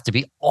think it has to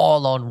be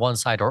all on one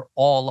side or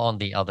all on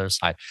the other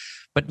side,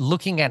 but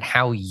looking at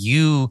how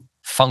you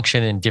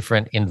function in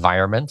different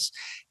environments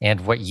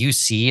and what you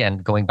see,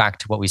 and going back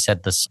to what we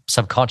said, the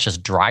subconscious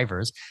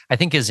drivers, I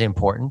think is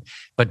important.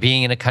 But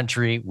being in a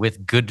country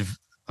with good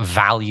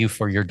value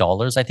for your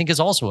dollars, I think is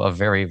also a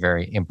very,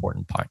 very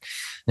important part.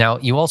 Now,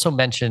 you also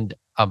mentioned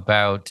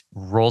about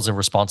roles and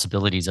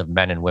responsibilities of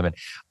men and women.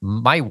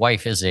 My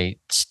wife is a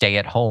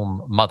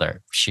stay-at-home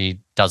mother. She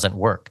doesn't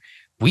work.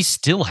 We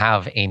still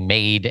have a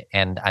maid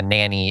and a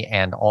nanny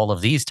and all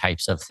of these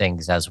types of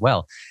things as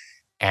well.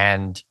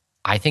 And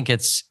I think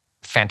it's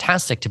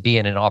fantastic to be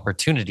in an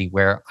opportunity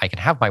where I can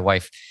have my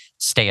wife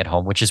stay at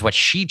home, which is what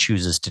she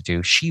chooses to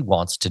do. She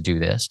wants to do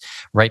this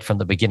right from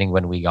the beginning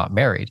when we got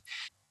married,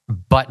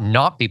 but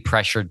not be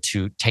pressured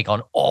to take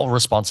on all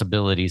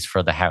responsibilities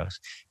for the house.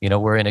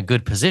 We're in a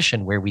good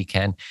position where we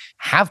can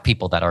have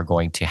people that are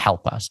going to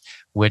help us,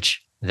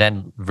 which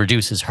then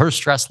reduces her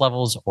stress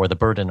levels or the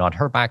burden on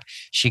her back.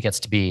 She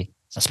gets to be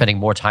spending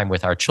more time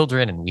with our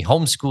children, and we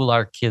homeschool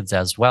our kids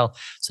as well.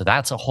 So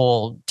that's a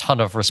whole ton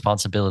of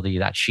responsibility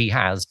that she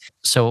has.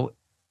 So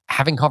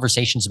having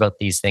conversations about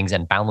these things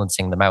and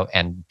balancing them out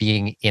and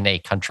being in a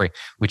country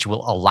which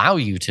will allow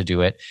you to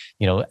do it,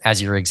 as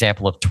your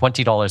example of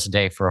 $20 a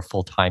day for a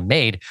full-time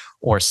maid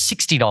or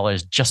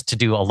 $60 just to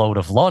do a load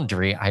of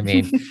laundry. I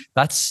mean,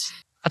 that's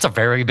a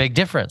very big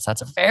difference.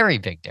 That's a very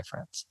big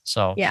difference.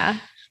 So yeah,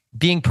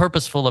 being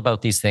purposeful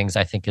about these things,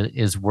 I think,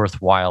 is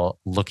worthwhile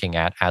looking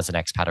at as an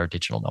expat or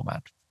digital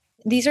nomad.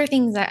 These are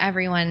things that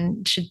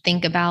everyone should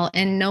think about,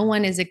 and no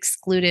one is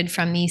excluded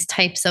from these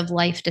types of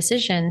life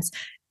decisions.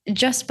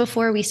 Just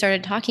before we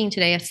started talking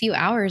today, a few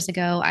hours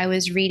ago, I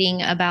was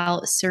reading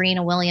about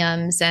Serena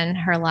Williams and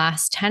her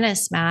last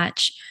tennis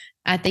match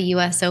at the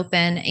US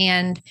Open.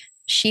 And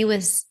she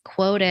was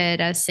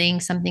quoted as saying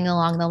something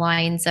along the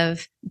lines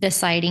of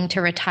deciding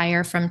to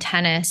retire from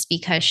tennis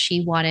because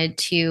she wanted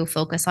to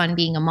focus on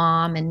being a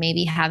mom and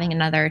maybe having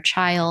another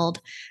child.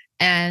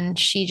 And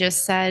she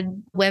just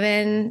said,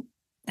 women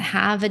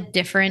have a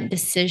different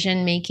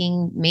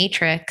decision-making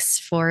matrix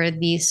for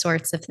these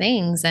sorts of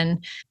things.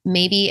 And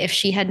maybe if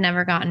she had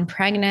never gotten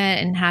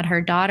pregnant and had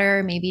her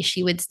daughter, maybe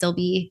she would still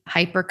be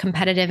hyper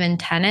competitive in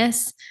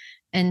tennis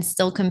and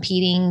still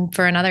competing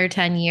for another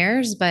 10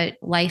 years, but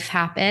life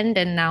happened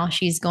and now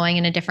she's going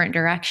in a different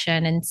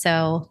direction. And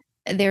so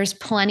there's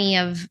plenty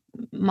of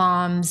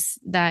moms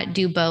that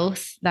do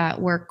both,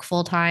 that work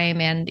full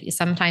time, and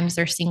sometimes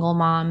they're single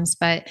moms,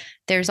 but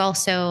there's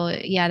also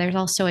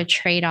a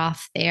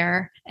trade-off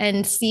there.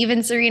 And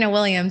Stephen Serena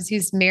Williams,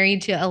 who's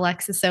married to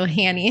Alexis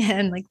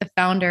Ohanian, like the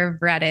founder of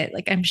Reddit,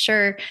 like I'm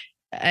sure,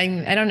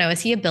 I don't know, is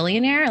he a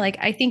billionaire? Like,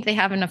 I think they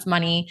have enough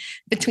money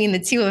between the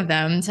two of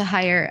them to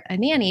hire a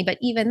nanny, but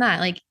even that,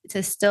 like,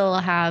 to still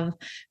have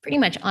pretty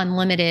much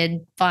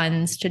unlimited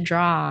funds to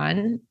draw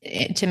on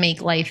to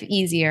make life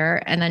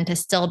easier, and then to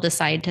still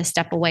decide to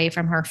step away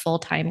from her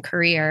full-time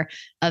career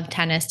of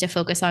tennis to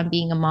focus on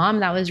being a mom,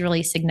 that was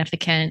really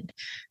significant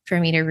for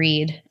me to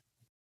read.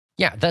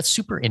 Yeah, that's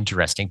super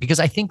interesting because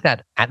I think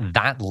that at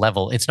that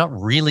level, it's not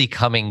really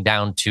coming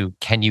down to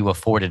can you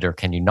afford it or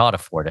can you not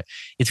afford it.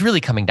 It's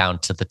really coming down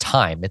to the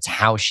time. It's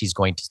how she's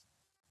going to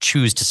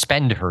choose to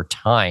spend her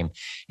time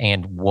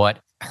and what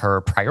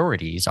her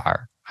priorities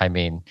are. I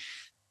mean,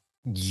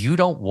 you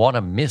don't want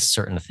to miss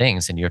certain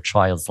things in your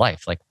child's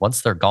life. Like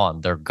once they're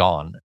gone, they're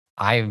gone.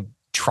 I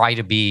try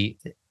to be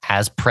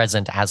as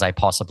present as I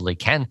possibly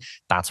can.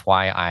 That's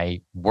why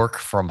I work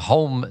from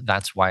home.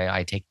 That's why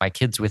I take my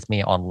kids with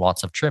me on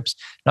lots of trips.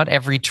 Not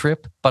every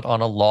trip, but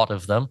on a lot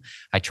of them.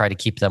 I try to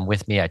keep them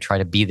with me. I try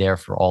to be there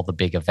for all the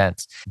big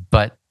events.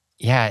 But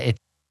yeah,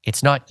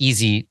 it's not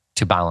easy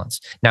to balance.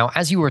 Now,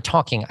 as you were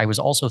talking, I was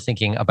also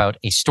thinking about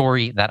a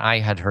story that I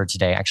had heard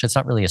today. Actually, it's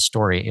not really a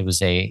story. It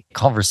was a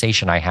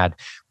conversation I had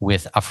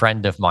with a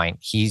friend of mine.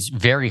 He's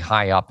very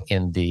high up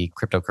in the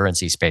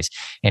cryptocurrency space,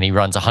 and he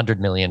runs $100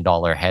 million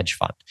hedge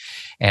fund.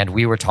 And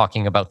we were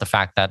talking about the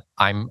fact that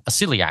I'm a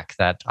celiac,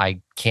 that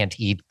I can't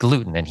eat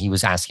gluten. And he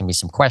was asking me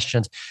some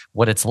questions,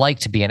 what it's like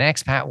to be an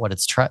expat, what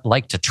it's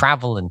like to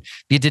travel and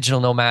be a digital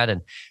nomad.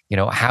 And,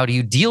 how do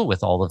you deal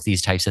with all of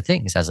these types of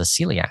things as a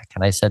celiac?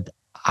 And I said,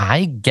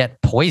 I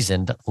get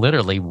poisoned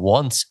literally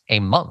once a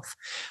month.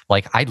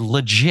 Like I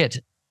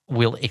legit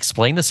will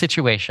explain the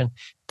situation.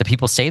 The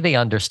people say they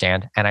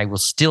understand, and I will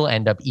still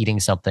end up eating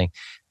something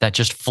that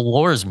just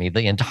floors me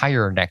the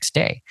entire next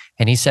day.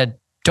 And he said,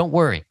 don't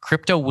worry,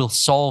 crypto will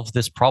solve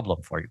this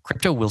problem for you.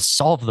 Crypto will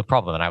solve the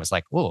problem. And I was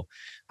like, oh,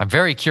 I'm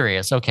very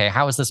curious. Okay,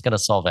 how is this going to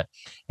solve it?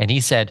 And he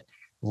said,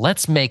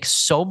 let's make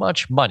so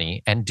much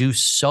money and do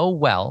so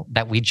well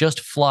that we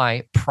just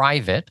fly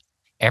private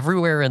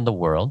everywhere in the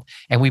world,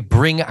 and we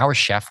bring our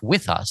chef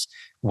with us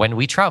when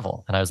we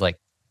travel. And I was like,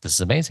 this is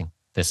amazing.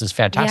 This is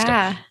fantastic.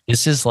 Yeah.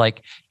 This is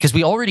like, because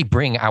we already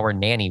bring our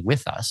nanny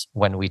with us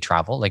when we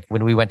travel. Like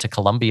when we went to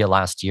Colombia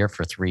last year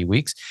for 3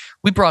 weeks,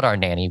 we brought our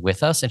nanny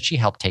with us and she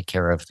helped take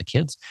care of the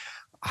kids.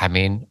 I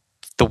mean,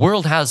 the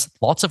world has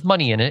lots of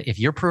money in it. If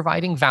you're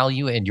providing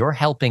value and you're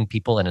helping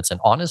people and it's an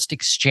honest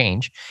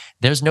exchange,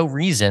 there's no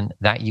reason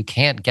that you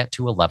can't get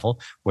to a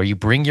level where you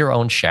bring your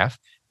own chef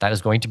that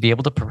is going to be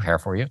able to prepare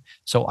for you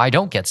so I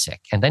don't get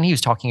sick. And then he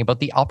was talking about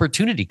the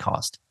opportunity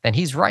cost. And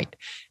he's right.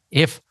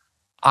 If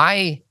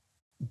I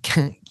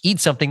can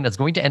eat something that's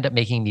going to end up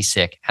making me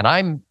sick and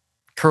I'm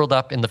curled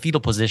up in the fetal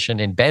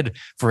position in bed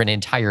for an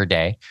entire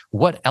day,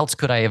 what else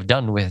could I have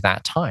done with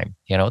that time?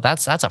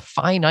 That's a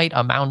finite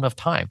amount of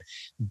time.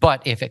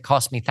 But if it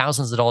costs me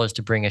thousands of dollars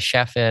to bring a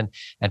chef in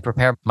and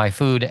prepare my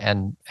food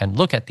and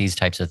look at these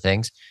types of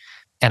things,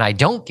 and I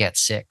don't get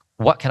sick,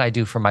 what can I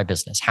do for my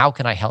business? How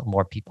can I help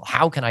more people?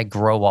 How can I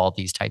grow all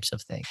these types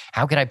of things?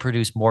 How can I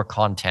produce more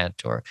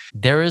content? Or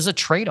there is a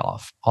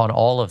trade-off on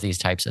all of these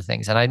types of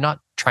things. And I'm not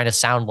trying to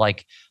sound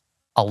like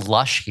a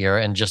lush here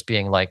and just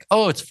being like,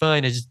 oh, it's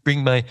fine. I just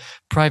bring my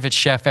private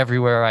chef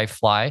everywhere I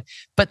fly.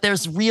 But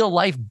there's real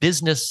life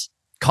business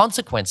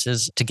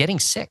consequences to getting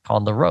sick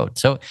on the road.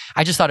 So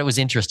I just thought it was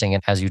interesting.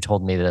 And as you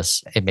told me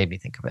this, it made me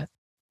think of it.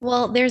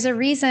 Well, there's a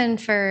reason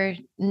for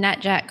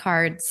NetJet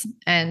cards,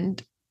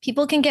 and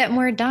people can get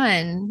more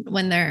done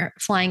when they're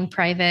flying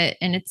private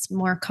and it's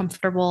more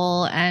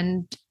comfortable.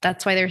 And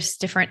that's why there's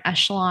different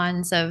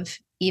echelons of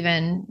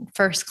even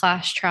first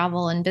class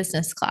travel and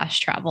business class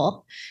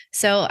travel.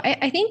 So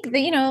I think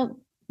that,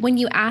 when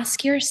you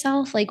ask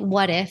yourself, like,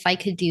 what if I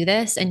could do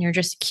this? And you're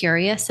just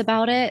curious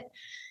about it.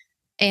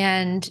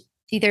 And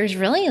there's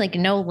really like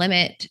no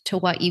limit to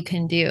what you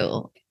can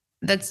do.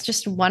 That's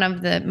just one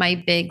of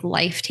my big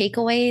life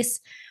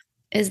takeaways,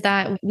 is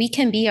that we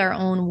can be our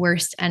own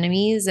worst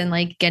enemies and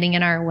like getting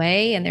in our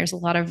way. And there's a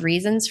lot of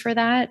reasons for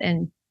that,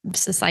 and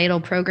societal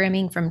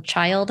programming from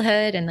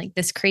childhood, and like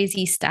this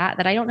crazy stat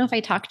that I don't know if I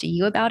talked to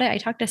you about it. I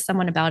talked to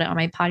someone about it on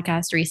my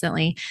podcast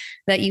recently,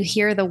 that you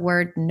hear the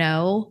word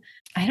no,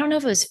 I don't know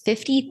if it was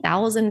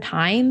 50,000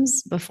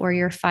 times before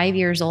you're 5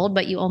 years old,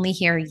 but you only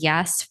hear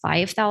yes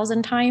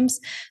 5,000 times.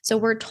 So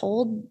we're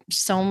told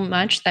so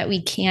much that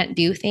we can't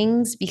do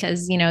things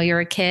because, you're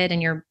a kid and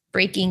you're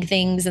breaking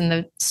things in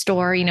the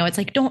store. It's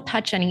like, don't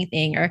touch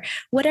anything or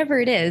whatever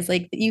it is.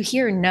 Like you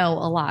hear no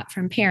a lot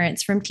from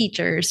parents, from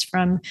teachers,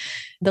 from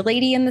the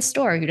lady in the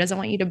store who doesn't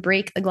want you to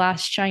break the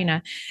glass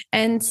china.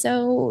 And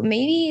so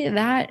maybe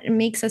that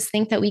makes us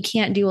think that we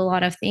can't do a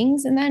lot of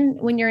things. And then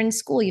when you're in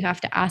school, you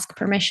have to ask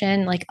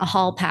permission, like a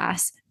hall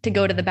pass to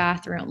go to the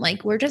bathroom.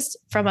 Like we're just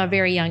from a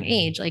very young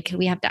age, like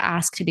we have to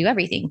ask to do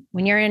everything.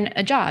 When you're in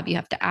a job, you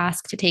have to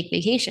ask to take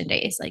vacation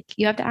days. Like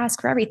you have to ask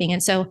for everything.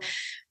 And so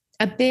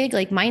a big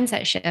like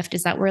mindset shift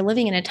is that we're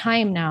living in a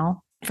time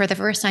now for the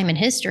first time in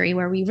history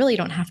where we really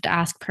don't have to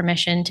ask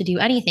permission to do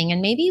anything.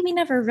 And maybe we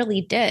never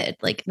really did.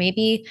 Like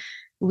maybe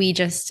we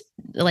just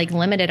like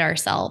limited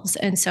ourselves.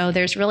 And so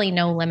there's really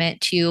no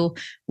limit to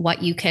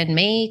what you can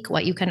make,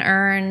 what you can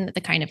earn,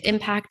 the kind of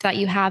impact that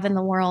you have in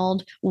the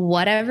world.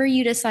 Whatever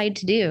you decide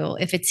to do,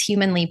 if it's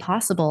humanly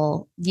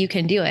possible, you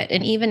can do it.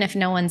 And even if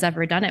no one's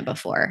ever done it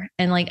before,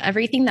 and like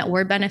everything that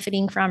we're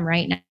benefiting from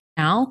right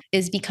now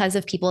is because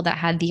of people that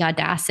had the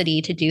audacity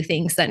to do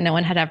things that no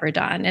one had ever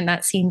done. And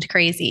that seemed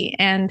crazy.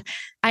 And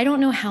I don't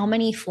know how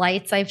many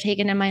flights I've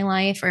taken in my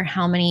life or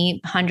how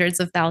many hundreds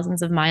of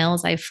thousands of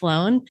miles I've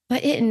flown,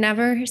 but it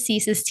never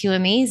ceases to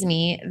amaze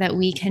me that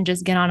we can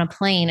just get on a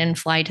plane and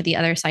fly to the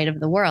other side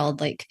of the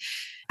world. Like,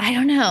 I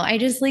don't know. I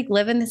just like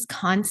live in this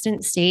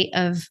constant state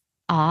of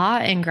awe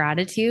and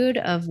gratitude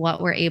of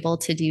what we're able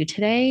to do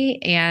today.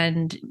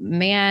 And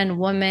man,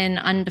 woman,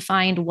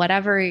 undefined,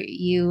 whatever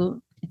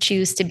you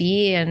choose to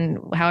be and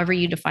however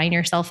you define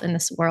yourself in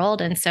this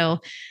world. And so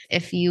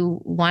if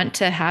you want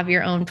to have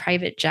your own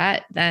private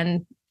jet,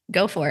 then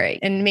go for it.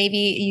 And maybe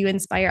you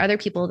inspire other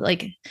people.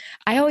 Like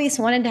I always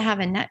wanted to have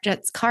a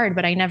NetJets card,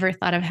 but I never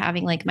thought of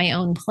having like my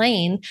own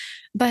plane.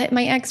 But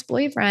my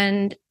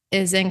ex-boyfriend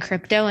is in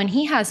crypto and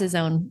he has his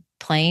own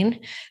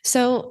plane.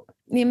 So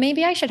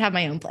maybe I should have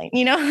my own plane,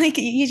 like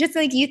you just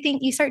like,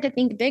 you start to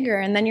think bigger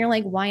and then you're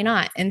like, why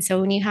not? And so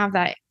when you have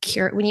that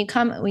when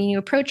you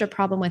approach a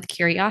problem with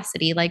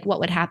curiosity, like what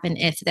would happen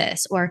if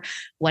this, or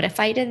what if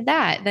I did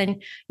that? Then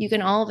you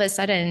can all of a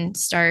sudden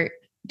start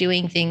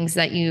doing things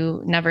that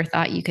you never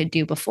thought you could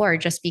do before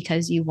just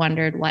because you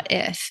wondered what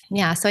if.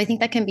 Yeah. So I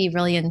think that can be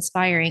really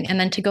inspiring. And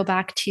then to go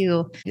back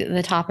to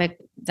the topic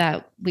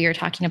that we are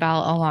talking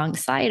about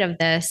alongside of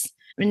this,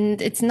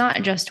 and it's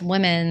not just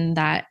women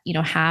that,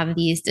 have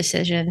these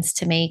decisions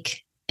to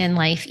make in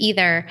life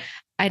either.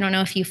 I don't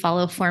know if you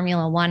follow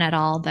Formula One at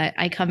all, but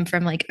I come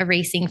from like a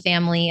racing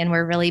family and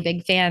we're really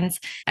big fans.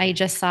 I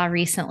just saw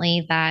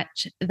recently that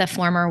the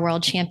former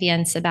world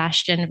champion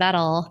Sebastian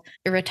Vettel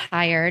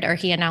retired, or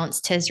he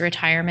announced his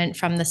retirement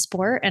from the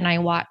sport. And I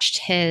watched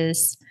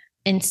his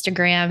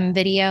Instagram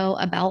video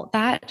about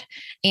that.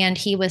 And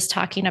he was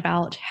talking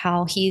about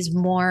how he's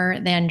more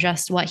than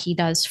just what he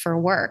does for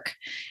work.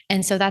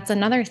 And so that's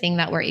another thing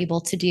that we're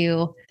able to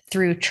do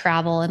through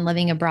travel and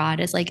living abroad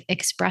is like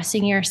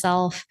expressing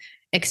yourself,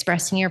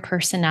 expressing your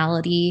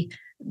personality,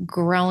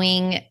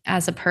 growing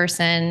as a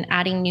person,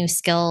 adding new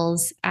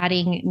skills,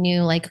 adding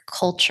new like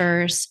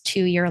cultures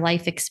to your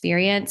life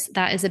experience.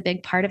 That is a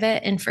big part of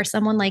it. And for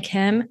someone like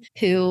him,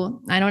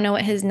 who I don't know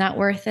what his net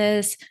worth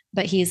is,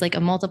 but he's like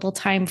a multiple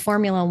time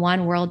Formula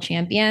One world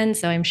champion.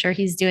 So I'm sure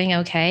he's doing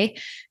okay.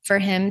 For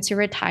him to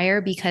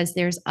retire because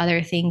there's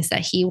other things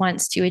that he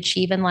wants to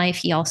achieve in life.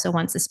 He also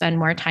wants to spend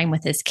more time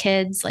with his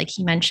kids. Like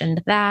he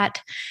mentioned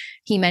that.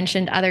 He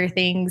mentioned other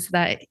things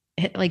that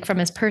like from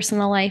his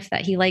personal life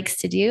that he likes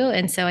to do.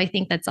 And so I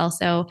think that's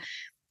also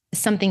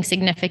something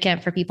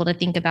significant for people to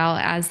think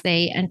about as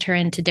they enter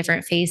into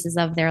different phases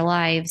of their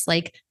lives,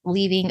 like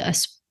leaving a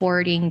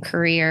sporting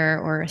career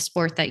or a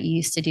sport that you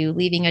used to do,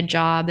 leaving a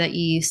job that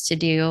you used to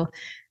do,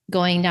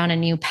 going down a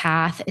new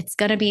path. It's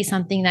going to be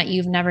something that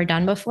you've never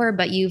done before,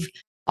 but you've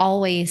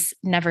always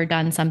never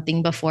done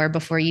something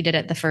before you did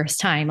it the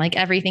first time. Like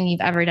everything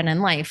you've ever done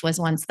in life was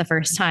once the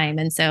first time.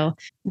 And so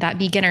that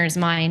beginner's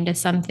mind is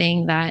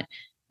something that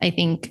I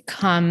think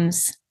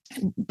comes,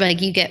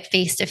 like you get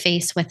face to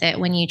face with it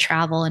when you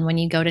travel and when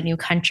you go to new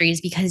countries,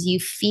 because you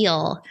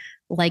feel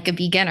like a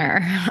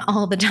beginner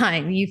all the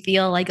time. You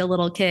feel like a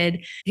little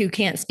kid who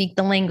can't speak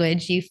the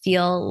language. You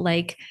feel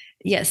like,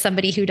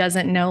 somebody who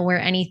doesn't know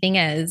where anything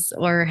is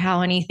or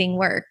how anything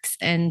works.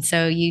 And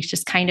so you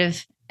just kind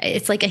of,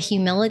 it's like a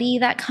humility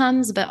that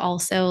comes, but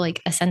also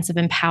like a sense of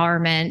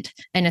empowerment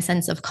and a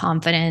sense of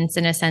confidence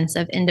and a sense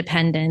of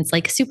independence,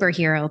 like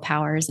superhero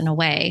powers in a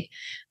way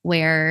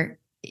where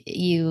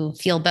you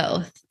feel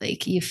both.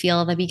 Like you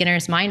feel the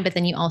beginner's mind, but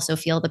then you also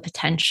feel the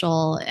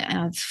potential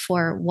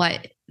for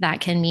what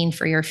that can mean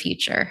for your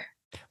future.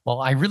 Well,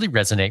 I really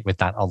resonate with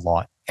that a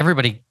lot.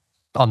 Everybody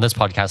on this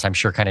podcast, I'm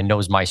sure, kind of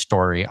knows my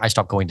story. I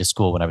stopped going to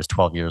school when I was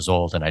 12 years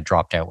old and I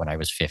dropped out when I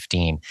was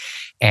 15.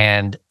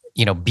 And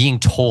being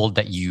told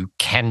that you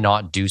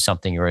cannot do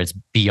something or it's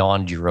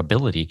beyond your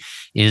ability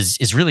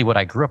is really what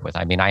I grew up with.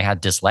 I mean, I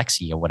had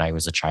dyslexia when I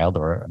was a child,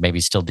 or maybe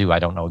still do. I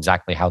don't know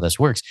exactly how this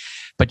works.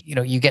 But,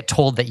 you get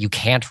told that you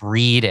can't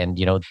read, and,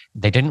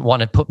 they didn't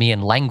want to put me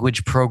in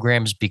language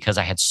programs because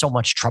I had so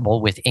much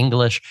trouble with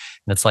English.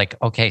 And it's like,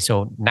 okay,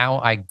 so now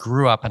I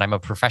grew up and I'm a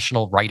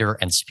professional writer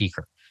and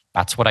speaker.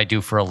 That's what I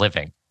do for a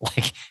living.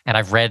 Like, and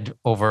I've read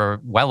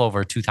well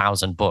over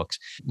 2,000 books,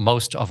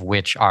 most of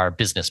which are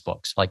business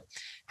books. Like,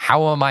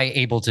 how am I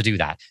able to do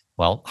that?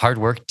 Well, hard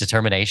work,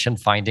 determination,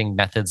 finding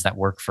methods that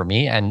work for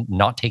me and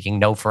not taking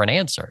no for an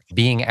answer,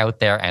 being out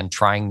there and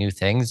trying new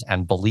things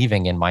and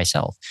believing in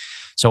myself.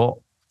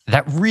 So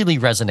that really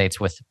resonates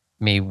with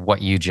me,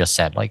 what you just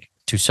said, like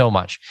to so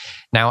much.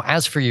 Now,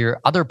 as for your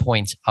other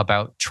points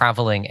about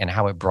traveling and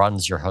how it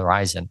broadens your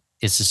horizon,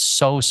 is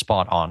so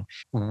spot on.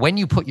 When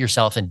you put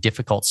yourself in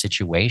difficult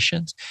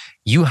situations,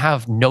 you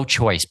have no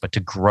choice but to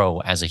grow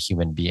as a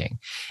human being.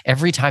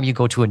 Every time you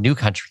go to a new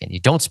country and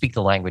you don't speak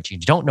the language, you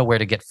don't know where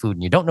to get food,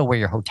 and you don't know where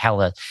your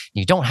hotel is,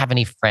 you don't have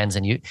any friends,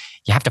 and you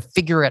have to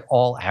figure it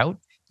all out.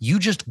 You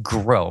just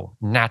grow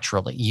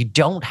naturally. You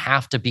don't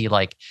have to be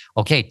like,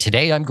 okay,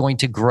 today I'm going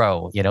to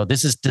grow.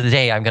 This is the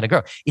day I'm going to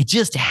grow. It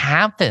just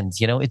happens.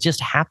 It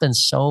just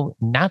happens so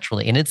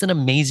naturally. And it's an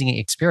amazing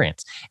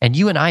experience. And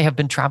you and I have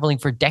been traveling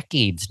for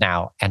decades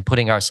now and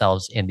putting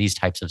ourselves in these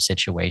types of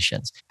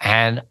situations.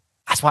 And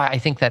that's why I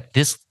think that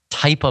this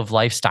type of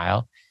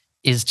lifestyle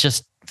is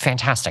just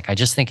fantastic. I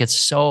just think it's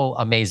so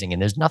amazing.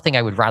 And there's nothing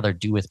I would rather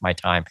do with my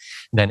time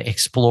than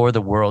explore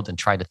the world and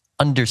try to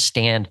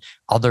understand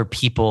other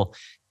people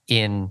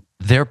in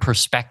their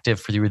perspective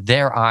through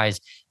their eyes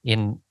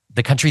in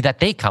the country that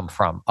they come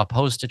from,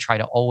 opposed to try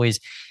to always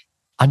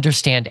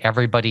understand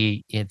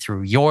everybody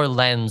through your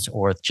lens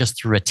or just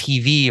through a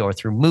TV or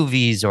through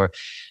movies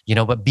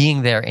but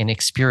being there and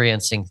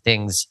experiencing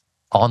things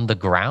on the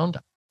ground.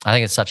 I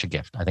think it's such a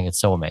gift. I think it's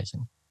so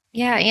amazing.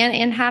 Yeah.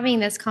 And having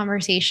this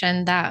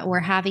conversation that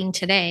we're having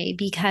today,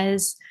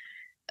 because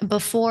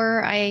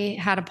before I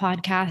had a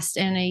podcast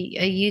and a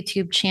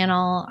YouTube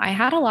channel, I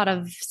had a lot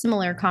of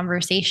similar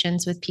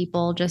conversations with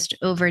people just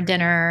over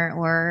dinner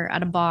or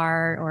at a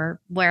bar or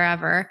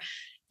wherever.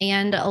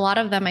 And a lot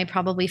of them I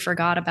probably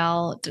forgot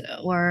about,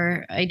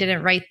 or I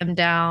didn't write them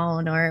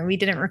down, or we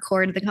didn't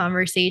record the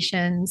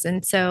conversations.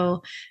 And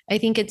so I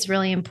think it's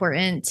really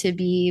important to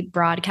be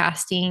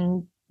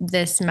broadcasting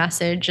this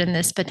message and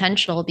this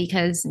potential,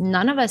 because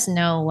none of us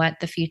know what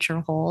the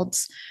future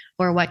holds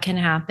or what can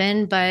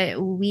happen,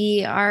 but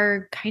we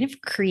are kind of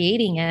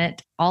creating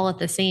it all at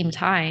the same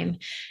time.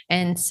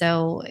 And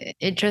so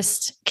it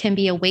just can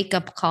be a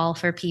wake-up call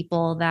for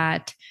people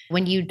that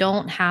when you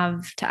don't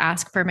have to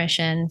ask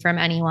permission from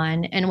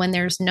anyone, and when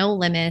there's no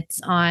limits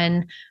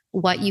on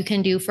what you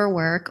can do for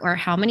work or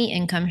how many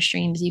income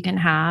streams you can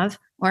have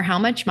or how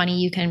much money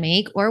you can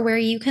make or where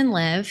you can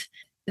live,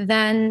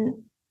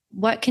 then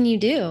what can you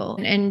do?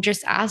 And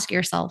just ask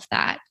yourself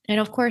that. And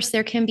of course,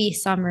 there can be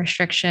some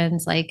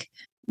restrictions, like,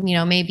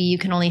 maybe you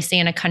can only stay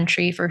in a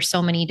country for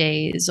so many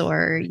days,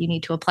 or you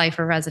need to apply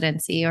for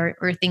residency or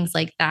things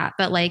like that.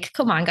 But like,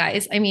 come on,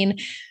 guys. I mean,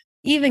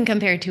 even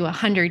compared to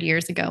 100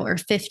 years ago or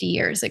 50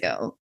 years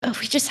ago,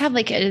 we just have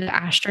like an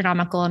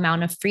astronomical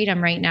amount of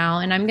freedom right now.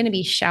 And I'm going to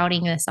be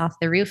shouting this off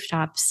the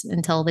rooftops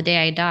until the day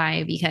I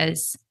die,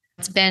 because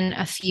it's been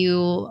a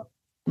few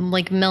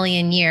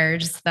million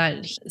years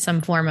that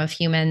some form of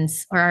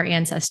humans or our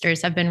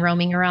ancestors have been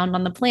roaming around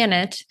on the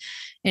planet.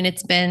 And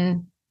it's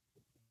been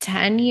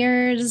 10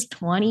 years,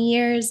 20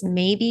 years,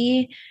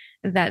 maybe,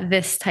 that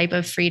this type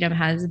of freedom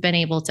has been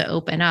able to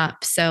open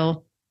up.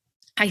 So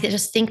I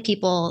just think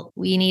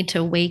we need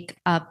to wake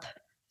up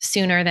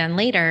sooner than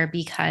later,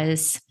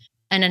 because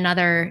in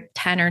another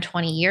 10 or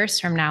 20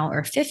 years from now,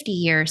 or 50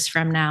 years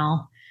from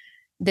now,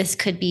 this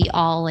could be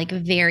all like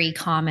very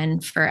common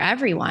for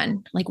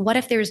everyone. Like, what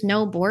if there's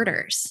no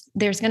borders?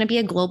 There's going to be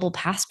a global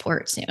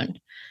passport soon.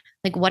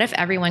 Like, what if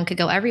everyone could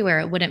go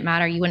everywhere? It wouldn't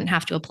matter. You wouldn't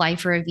have to apply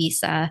for a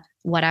visa,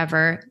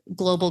 whatever,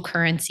 global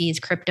currencies,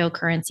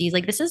 cryptocurrencies.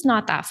 Like, this is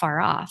not that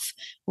far off,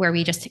 where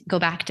we just go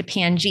back to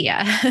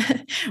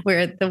Pangea,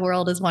 where the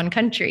world is one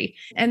country.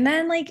 And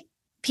then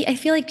I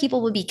feel like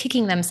people would be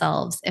kicking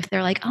themselves if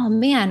they're like, oh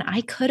man,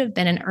 I could have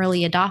been an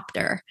early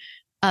adopter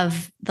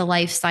of the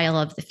lifestyle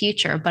of the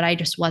future, but I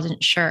just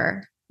wasn't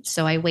sure.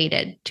 So I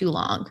waited too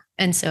long.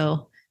 And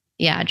so,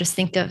 yeah, just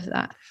think of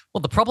that.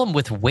 Well, the problem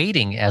with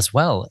waiting as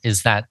well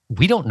is that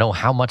we don't know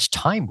how much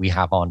time we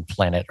have on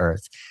planet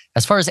Earth.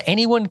 As far as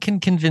anyone can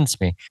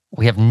convince me,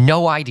 we have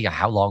no idea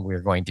how long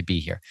we're going to be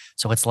here.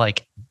 So it's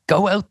like,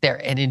 go out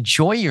there and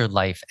enjoy your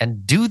life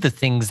and do the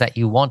things that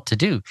you want to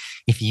do.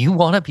 If you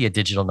want to be a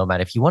digital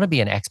nomad, if you want to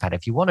be an expat,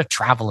 if you want to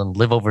travel and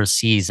live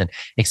overseas and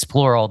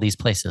explore all these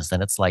places,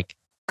 then it's like,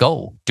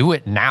 go do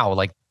it now.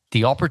 Like,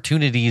 the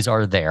opportunities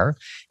are there.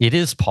 It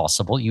is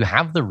possible. You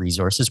have the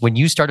resources. When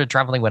I started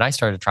traveling,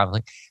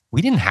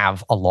 we didn't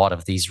have a lot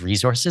of these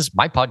resources.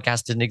 My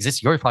podcast didn't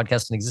exist. Your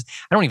podcast didn't exist.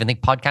 I don't even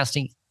think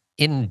podcasting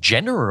in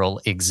general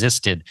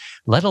existed,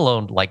 let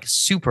alone like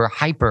super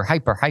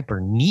hyper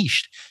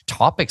niched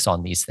topics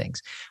on these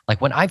things. Like,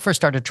 when I first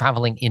started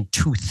traveling in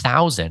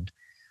 2000,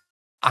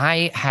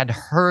 I had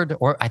heard,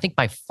 or I think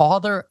my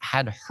father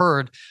had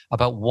heard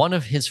about one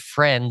of his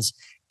friends'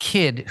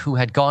 kid who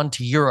had gone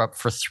to Europe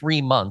for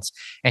 3 months,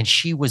 and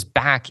she was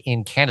back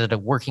in Canada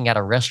working at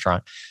a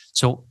restaurant.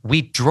 So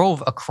we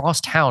drove across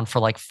town for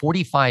like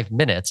 45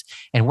 minutes.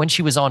 And when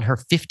she was on her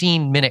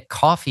 15-minute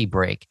coffee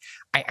break,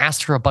 I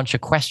asked her a bunch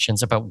of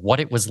questions about what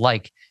it was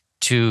like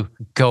to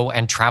go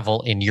and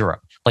travel in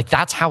Europe. Like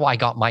that's how I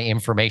got my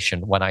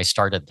information when I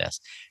started this.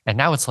 And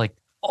now it's like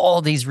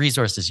all these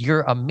resources,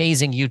 your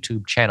amazing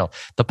YouTube channel,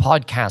 the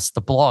podcasts,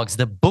 the blogs,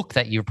 the book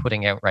that you're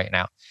putting out right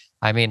now.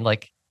 I mean,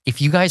 like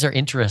if you guys are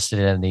interested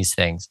in these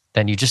things,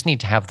 then you just need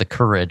to have the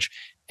courage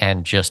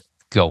and just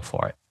go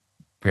for it.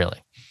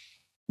 Really.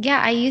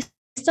 Yeah, I used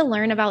to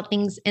learn about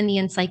things in the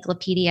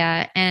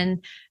encyclopedia,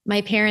 and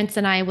my parents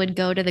and I would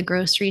go to the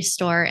grocery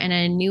store and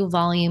a new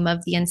volume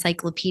of the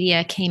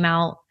encyclopedia came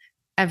out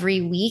every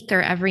week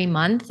or every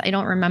month. I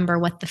don't remember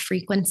what the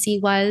frequency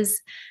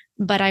was,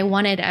 but I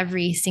wanted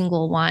every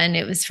single one.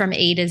 It was from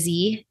A to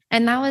Z.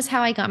 And that was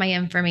how I got my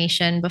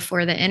information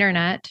before the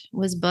internet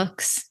was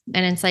books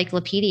and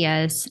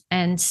encyclopedias.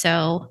 And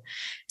so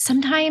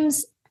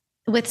sometimes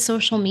with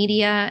social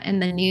media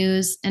and the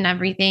news and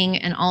everything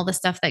and all the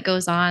stuff that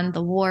goes on,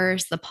 the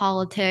wars, the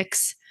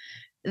politics,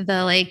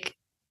 the like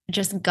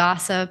just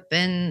gossip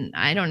and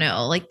I don't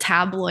know, like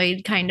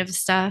tabloid kind of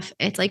stuff.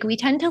 It's like we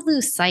tend to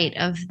lose sight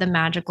of the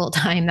magical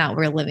time that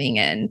we're living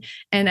in.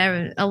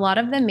 And a lot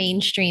of the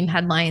mainstream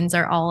headlines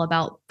are all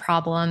about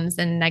problems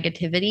and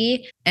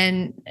negativity.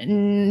 And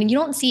you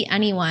don't see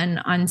anyone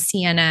on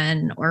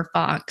CNN or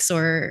Fox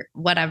or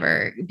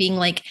whatever being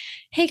like,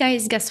 hey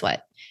guys, guess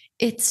what?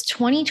 It's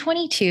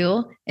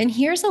 2022, and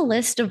here's a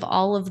list of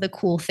all of the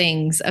cool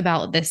things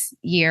about this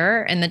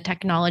year and the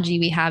technology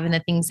we have and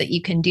the things that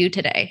you can do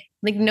today.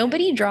 Like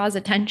nobody draws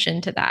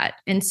attention to that.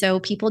 And so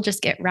people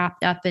just get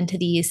wrapped up into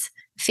these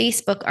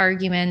Facebook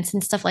arguments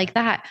and stuff like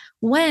that,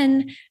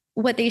 when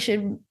what they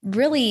should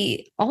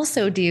really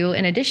also do,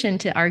 in addition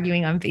to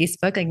arguing on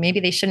Facebook, like maybe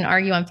they shouldn't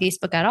argue on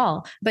Facebook at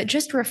all, but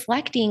just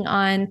reflecting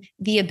on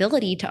the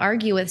ability to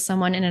argue with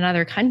someone in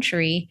another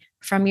country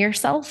from your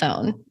cell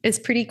phone is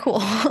pretty cool.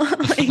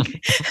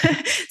 Like,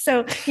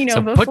 so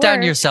before, put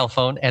down your cell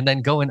phone and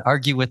then go and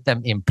argue with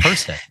them in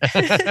person.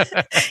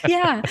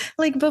 Yeah.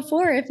 Like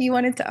before, if you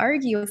wanted to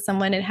argue with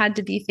someone, it had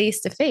to be face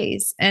to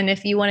face. And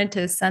if you wanted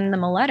to send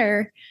them a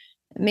letter,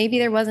 maybe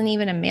there wasn't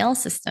even a mail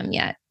system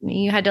yet.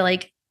 You had to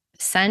like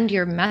send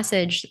your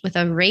message with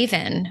a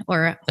raven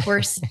or a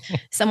horse,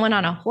 someone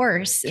on a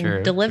horse,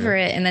 and deliver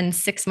it. And then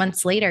 6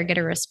 months later, get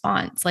a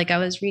response. Like I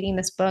was reading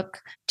this book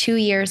 2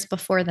 years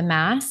before the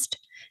mast,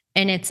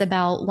 and it's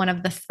about one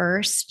of the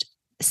first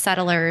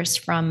settlers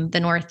from the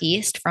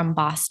Northeast, from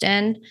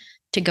Boston,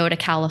 to go to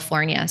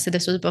California. So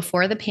this was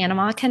before the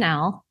Panama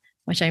Canal,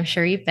 which I'm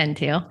sure you've been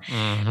to.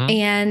 Mm-hmm.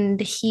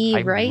 And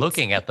I'm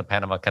looking at the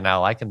Panama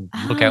Canal. I can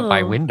look out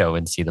my window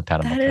and see the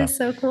Panama Canal. That is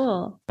so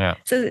cool. Yeah.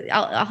 So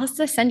I'll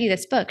also send you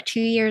this book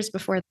 2 years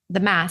before the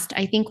mast.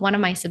 I think one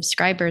of my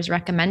subscribers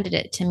recommended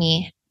it to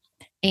me.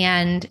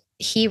 And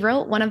he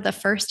wrote one of the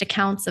first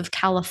accounts of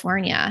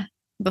California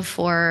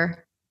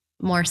before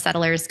more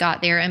settlers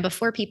got there and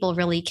before people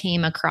really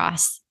came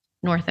across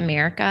North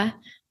America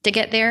to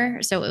get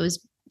there. So it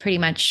was pretty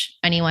much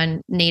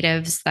anyone,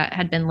 natives that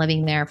had been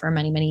living there for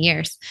many, many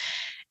years.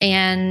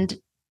 And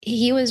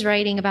he was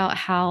writing about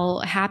how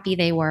happy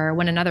they were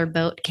when another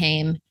boat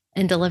came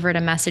and delivered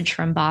a message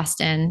from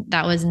Boston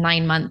that was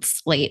 9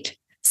 months late.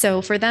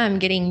 So for them,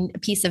 getting a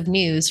piece of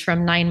news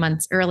from 9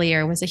 months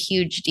earlier was a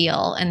huge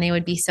deal. And they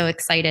would be so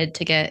excited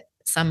to get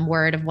some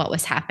word of what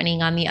was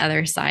happening on the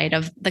other side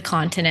of the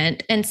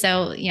continent. And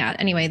so, yeah,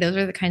 anyway, those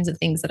are the kinds of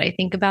things that I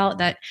think about,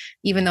 that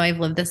even though I've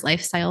lived this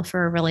lifestyle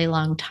for a really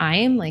long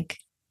time, like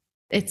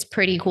it's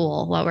pretty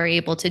cool what we're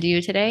able to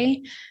do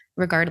today,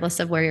 regardless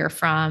of where you're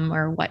from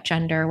or what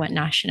gender, what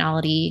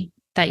nationality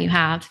that you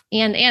have,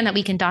 and that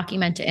we can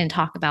document it and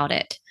talk about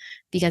it.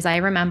 Because I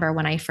remember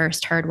when I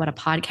first heard what a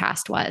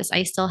podcast was,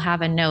 I still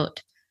have a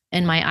note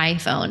in my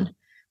iPhone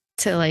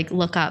to like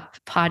look up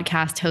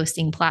podcast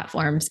hosting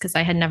platforms because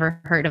I had never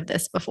heard of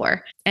this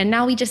before. And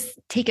now we just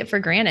take it for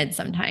granted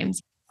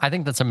sometimes. I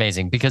think that's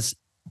amazing because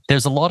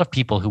there's a lot of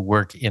people who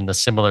work in the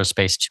similar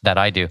space that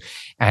I do,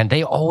 and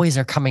they always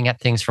are coming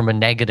at things from a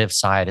negative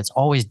side. It's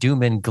always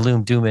doom and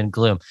gloom, doom and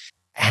gloom.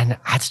 And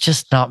that's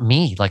just not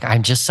me. Like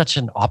I'm just such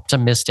an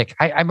optimistic,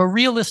 I'm a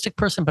realistic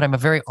person, but I'm a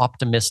very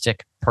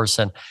optimistic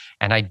person.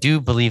 And I do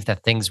believe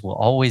that things will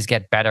always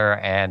get better.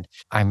 And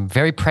I'm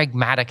very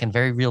pragmatic and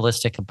very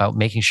realistic about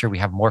making sure we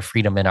have more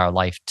freedom in our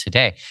life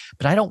today.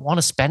 But I don't want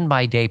to spend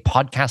my day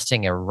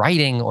podcasting or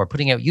writing or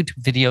putting out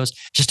YouTube videos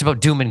just about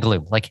doom and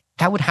gloom. Like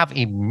that would have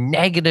a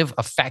negative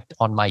effect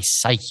on my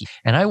psyche.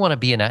 And I want to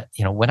be in a,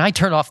 when I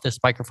turn off this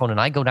microphone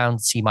and I go down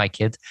and see my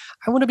kids,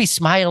 I want to be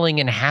smiling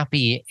and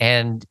happy.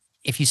 And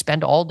if you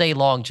spend all day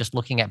long just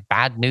looking at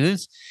bad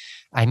news,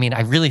 I mean,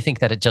 I really think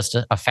that it just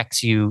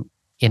affects you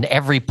in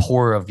every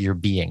pore of your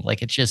being. Like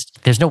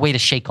there's no way to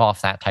shake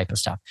off that type of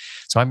stuff.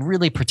 So I'm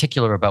really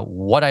particular about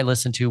what I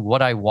listen to,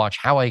 what I watch,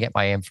 how I get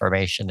my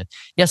information. And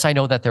yes, I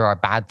know that there are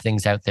bad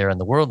things out there in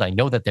the world. I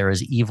know that there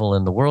is evil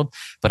in the world,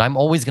 but I'm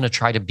always going to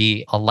try to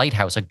be a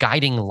lighthouse, a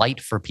guiding light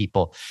for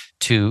people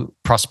to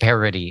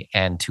prosperity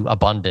and to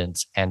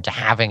abundance and to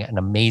having an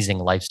amazing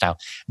lifestyle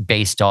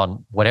based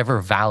on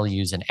whatever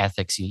values and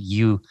ethics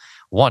you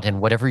want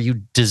and whatever you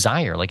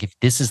desire. Like if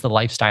this is the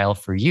lifestyle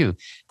for you,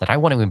 that I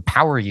want to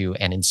empower you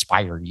and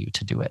inspire you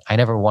to do it. I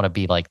never want to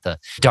be like the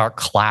dark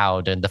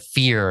cloud and the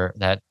fear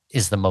that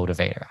is the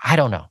motivator. I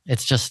don't know.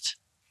 It's just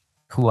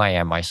who I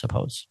am, I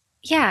suppose.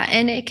 Yeah.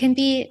 And it can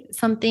be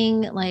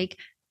something like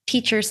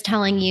teachers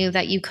telling you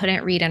that you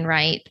couldn't read and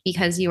write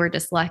because you were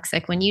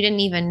dyslexic when you didn't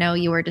even know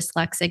you were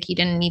dyslexic. You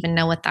didn't even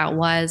know what that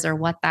was or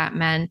what that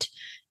meant.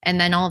 And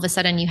then all of a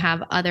sudden you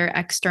have other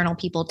external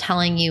people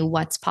telling you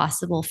what's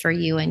possible for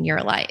you in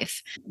your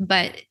life.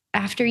 But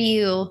after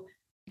you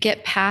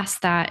get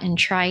past that and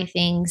try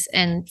things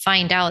and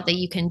find out that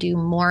you can do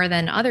more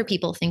than other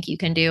people think you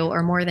can do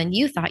or more than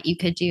you thought you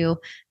could do,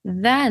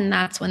 then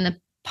that's when the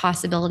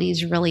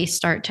possibilities really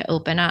start to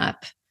open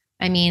up.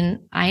 I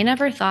mean, I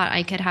never thought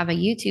I could have a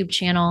YouTube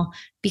channel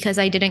because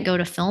I didn't go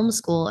to film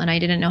school and I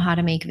didn't know how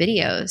to make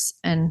videos.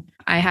 And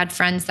I had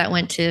friends that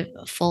went to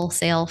Full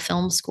Sail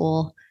Film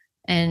School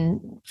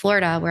in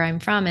Florida, where I'm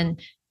from, and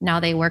now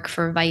they work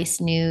for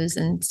Vice News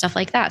and stuff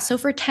like that. So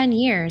for 10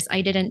 years,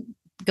 I didn't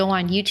go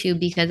on YouTube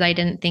because I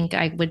didn't think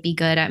I would be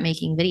good at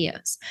making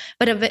videos.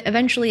 But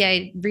eventually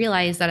I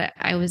realized that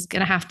I was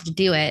going to have to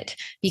do it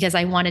because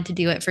I wanted to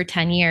do it for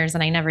 10 years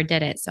and I never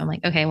did it. So I'm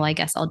like, okay, well, I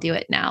guess I'll do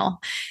it now.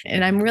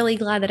 And I'm really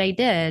glad that I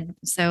did.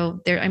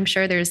 So I'm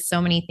sure there's so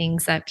many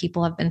things that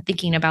people have been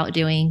thinking about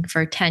doing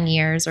for 10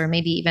 years or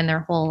maybe even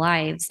their whole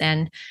lives.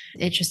 And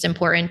it's just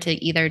important to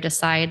either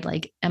decide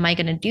like, am I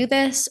going to do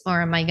this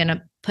or am I going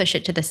to push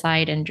it to the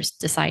side and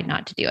just decide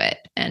not to do it?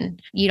 And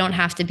you don't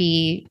have to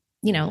be,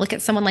 look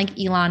at someone like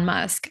Elon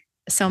Musk.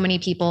 So many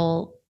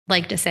people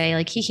like to say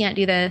like, he can't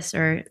do this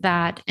or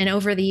that. And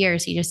over the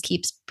years, he just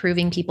keeps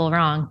proving people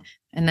wrong.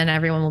 And then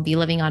everyone will be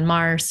living on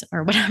Mars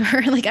or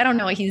whatever. Like, I don't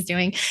know what he's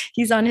doing.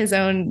 He's on his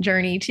own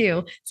journey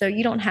too. So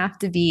you don't have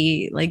to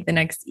be like the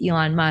next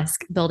Elon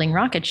Musk building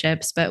rocket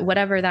ships, but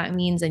whatever that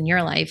means in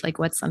your life, like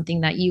what's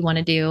something that you want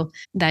to do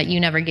that you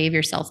never gave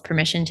yourself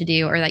permission to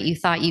do, or that you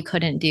thought you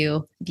couldn't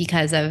do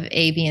because of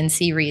A, B, and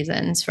C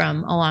reasons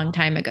from a long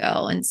time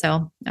ago. And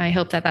so I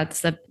hope that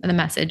that's the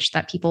message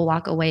that people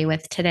walk away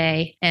with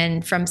today.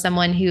 And from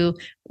someone who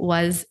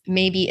is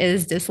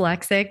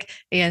dyslexic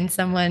and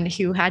someone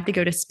who had to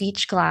go to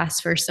speech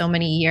class for so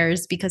many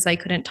years because I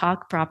couldn't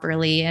talk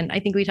properly. And I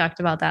think we talked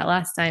about that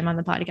last time on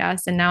the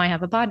podcast. And now I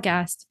have a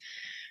podcast.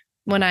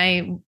 When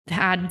I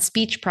had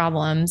speech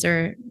problems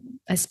or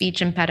a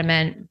speech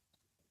impediment.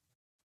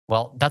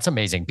 Well, that's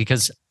amazing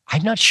because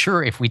I'm not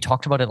sure if we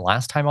talked about it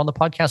last time on the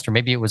podcast, or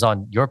maybe it was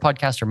on your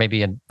podcast, or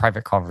maybe in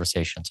private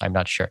conversations. I'm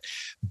not sure.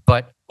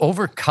 But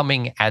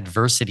overcoming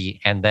adversity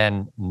and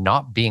then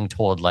not being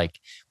told, like,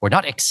 or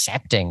not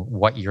accepting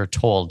what you're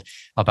told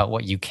about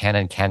what you can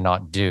and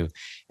cannot do,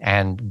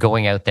 and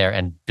going out there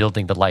and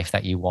building the life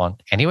that you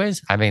want anyways.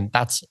 I mean,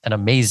 that's an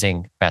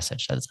amazing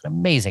message. That's an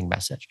amazing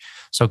message.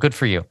 So good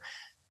for you.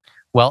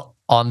 Well,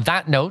 on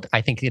that note,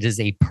 I think it is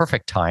a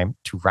perfect time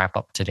to wrap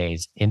up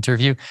today's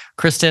interview.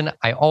 Kristin,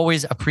 I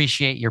always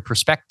appreciate your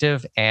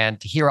perspective and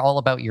to hear all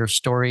about your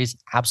stories.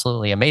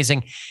 Absolutely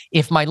amazing.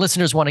 If my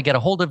listeners want to get a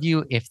hold of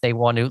you, if they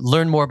want to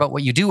learn more about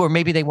what you do, or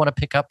maybe they want to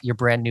pick up your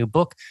brand new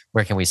book,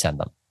 where can we send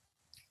them?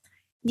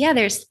 Yeah,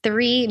 there's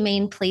 3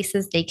 main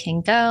places they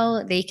can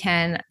go. They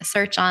can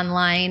search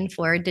online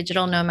for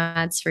Digital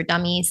Nomads for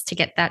Dummies to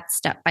get that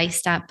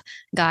step-by-step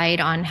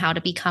guide on how to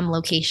become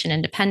location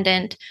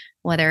independent,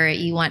 whether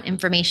you want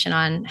information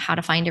on how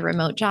to find a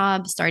remote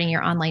job, starting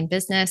your online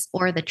business,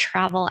 or the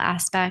travel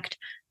aspect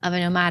of a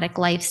nomadic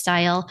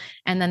lifestyle.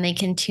 And then they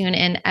can tune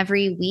in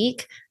every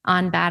week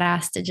on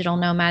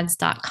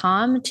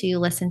badassdigitalnomads.com to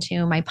listen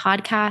to my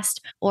podcast,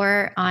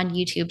 or on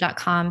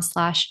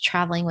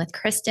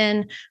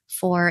youtube.com/travelingwithkristin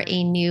for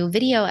a new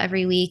video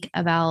every week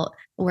about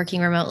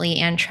working remotely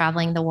and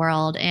traveling the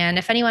world. And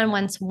if anyone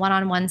wants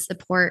one-on-one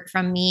support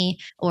from me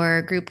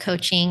or group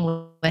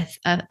coaching with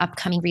an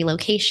upcoming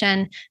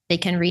relocation, they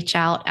can reach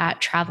out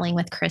at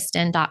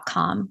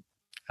travelingwithkristin.com.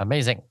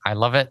 Amazing. I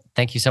love it.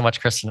 Thank you so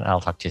much, Kristin.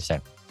 I'll talk to you soon.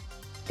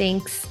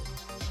 Thanks.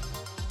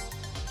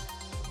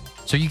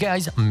 So you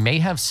guys may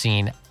have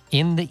seen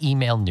in the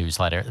email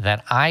newsletter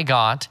that I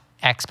got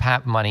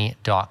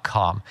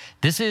expatmoney.com.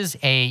 This is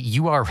a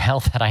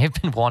URL that I have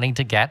been wanting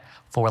to get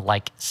for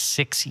like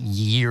 6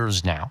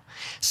 years now.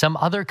 Some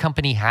other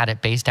company had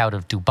it based out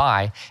of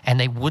Dubai and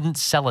they wouldn't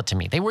sell it to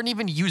me. They weren't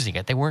even using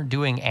it. They weren't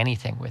doing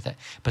anything with it,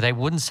 but they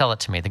wouldn't sell it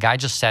to me. The guy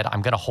just said,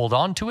 I'm going to hold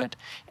on to it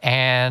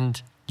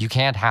and you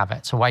can't have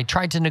it. So I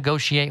tried to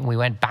negotiate and we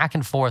went back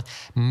and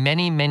forth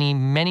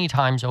many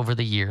times over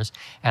the years,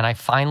 and I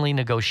finally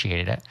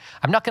negotiated it.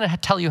 I'm not going to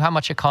tell you how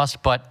much it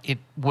cost, but it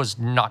was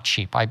not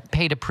cheap. I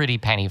paid a pretty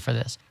penny for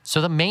this. So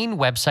the main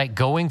website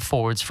going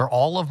forwards for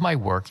all of my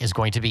work is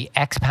going to be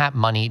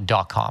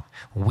expatmoney.com.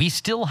 We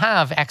still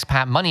have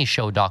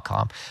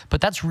expatmoneyshow.com,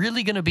 but that's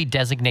really going to be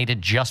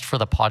designated just for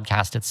the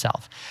podcast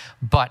itself.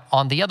 But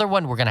on the other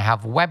one, we're going to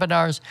have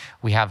webinars.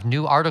 We have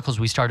new articles.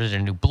 We started a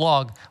new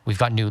blog. We've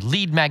got new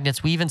lead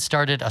magnets. We even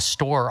started a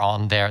store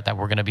on there that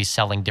we're going to be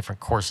selling different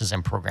courses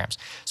and programs.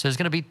 So there's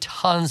going to be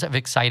tons of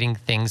exciting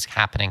things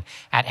happening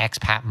at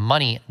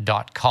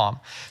expatmoney.com.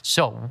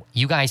 So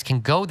you guys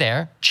can go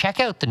there, check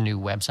out the new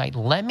website,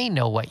 let me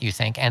know what you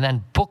think, and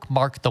then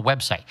bookmark the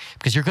website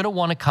because you're going to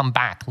want to come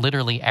back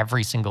literally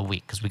every single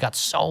week because we got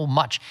so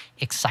much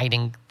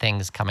exciting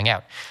things coming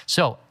out.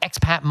 So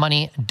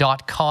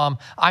expatmoney.com.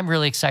 I'm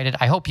really excited.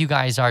 I hope you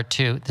guys are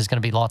too. There's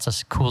going to be lots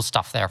of cool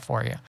stuff there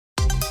for you.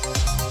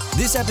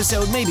 This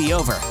episode may be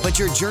over, but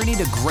your journey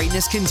to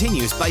greatness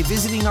continues by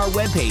visiting our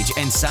webpage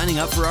and signing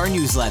up for our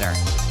newsletter.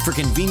 For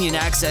convenient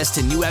access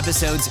to new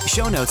episodes,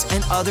 show notes,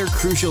 and other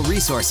crucial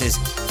resources,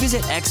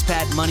 visit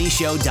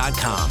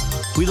expatmoneyshow.com.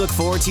 We look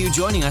forward to you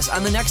joining us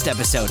on the next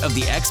episode of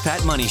the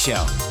Expat Money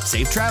Show.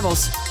 Safe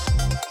travels.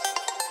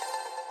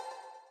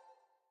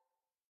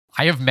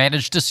 I have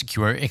managed to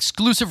secure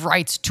exclusive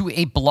rights to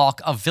a block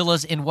of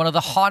villas in one of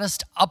the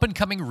hottest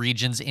up-and-coming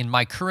regions in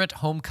my current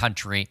home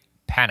country,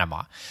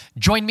 Panama.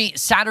 Join me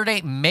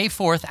Saturday, May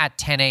 4th at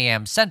 10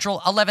 a.m.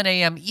 Central, 11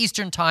 a.m.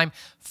 Eastern Time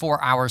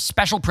for our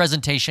special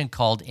presentation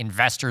called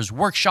Investors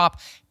Workshop,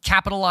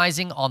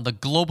 capitalizing on the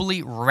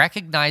globally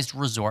recognized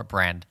resort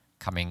brand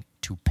coming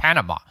to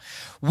Panama.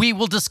 We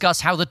will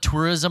discuss how the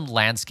tourism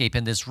landscape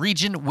in this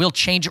region will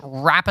change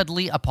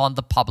rapidly upon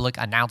the public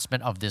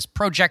announcement of this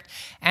project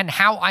and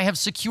how I have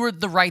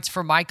secured the rights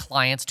for my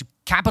clients to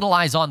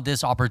capitalize on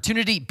this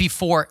opportunity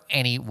before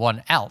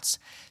anyone else.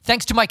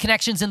 Thanks to my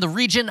connections in the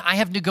region, I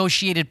have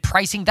negotiated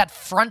pricing that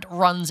front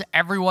runs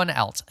everyone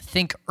else.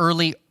 Think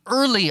early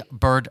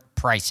bird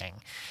pricing.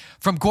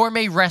 From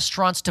gourmet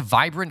restaurants to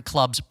vibrant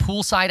clubs,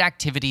 poolside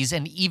activities,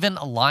 and even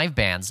live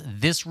bands,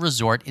 this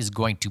resort is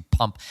going to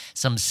pump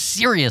some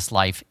serious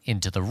life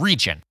into the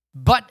region.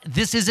 But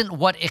this isn't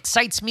what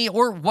excites me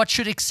or what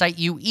should excite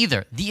you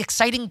either. The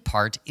exciting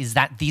part is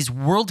that these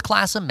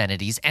world-class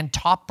amenities and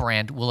top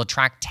brand will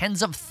attract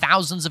tens of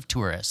thousands of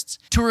tourists.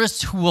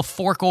 Tourists who will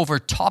fork over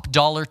top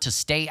dollar to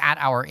stay at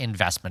our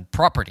investment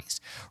properties.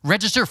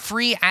 Register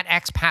free at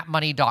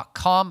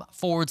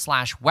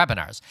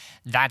expatmoney.com/webinars.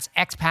 That's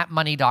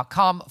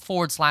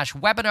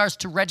expatmoney.com/webinars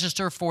to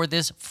register for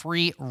this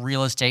free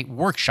real estate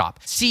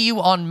workshop. See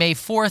you on May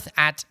 4th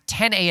at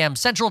 10 a.m.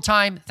 Central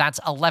Time. That's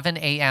 11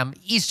 a.m.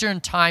 Eastern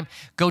Time.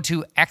 Go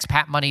to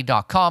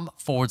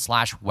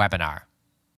expatmoney.com/webinar.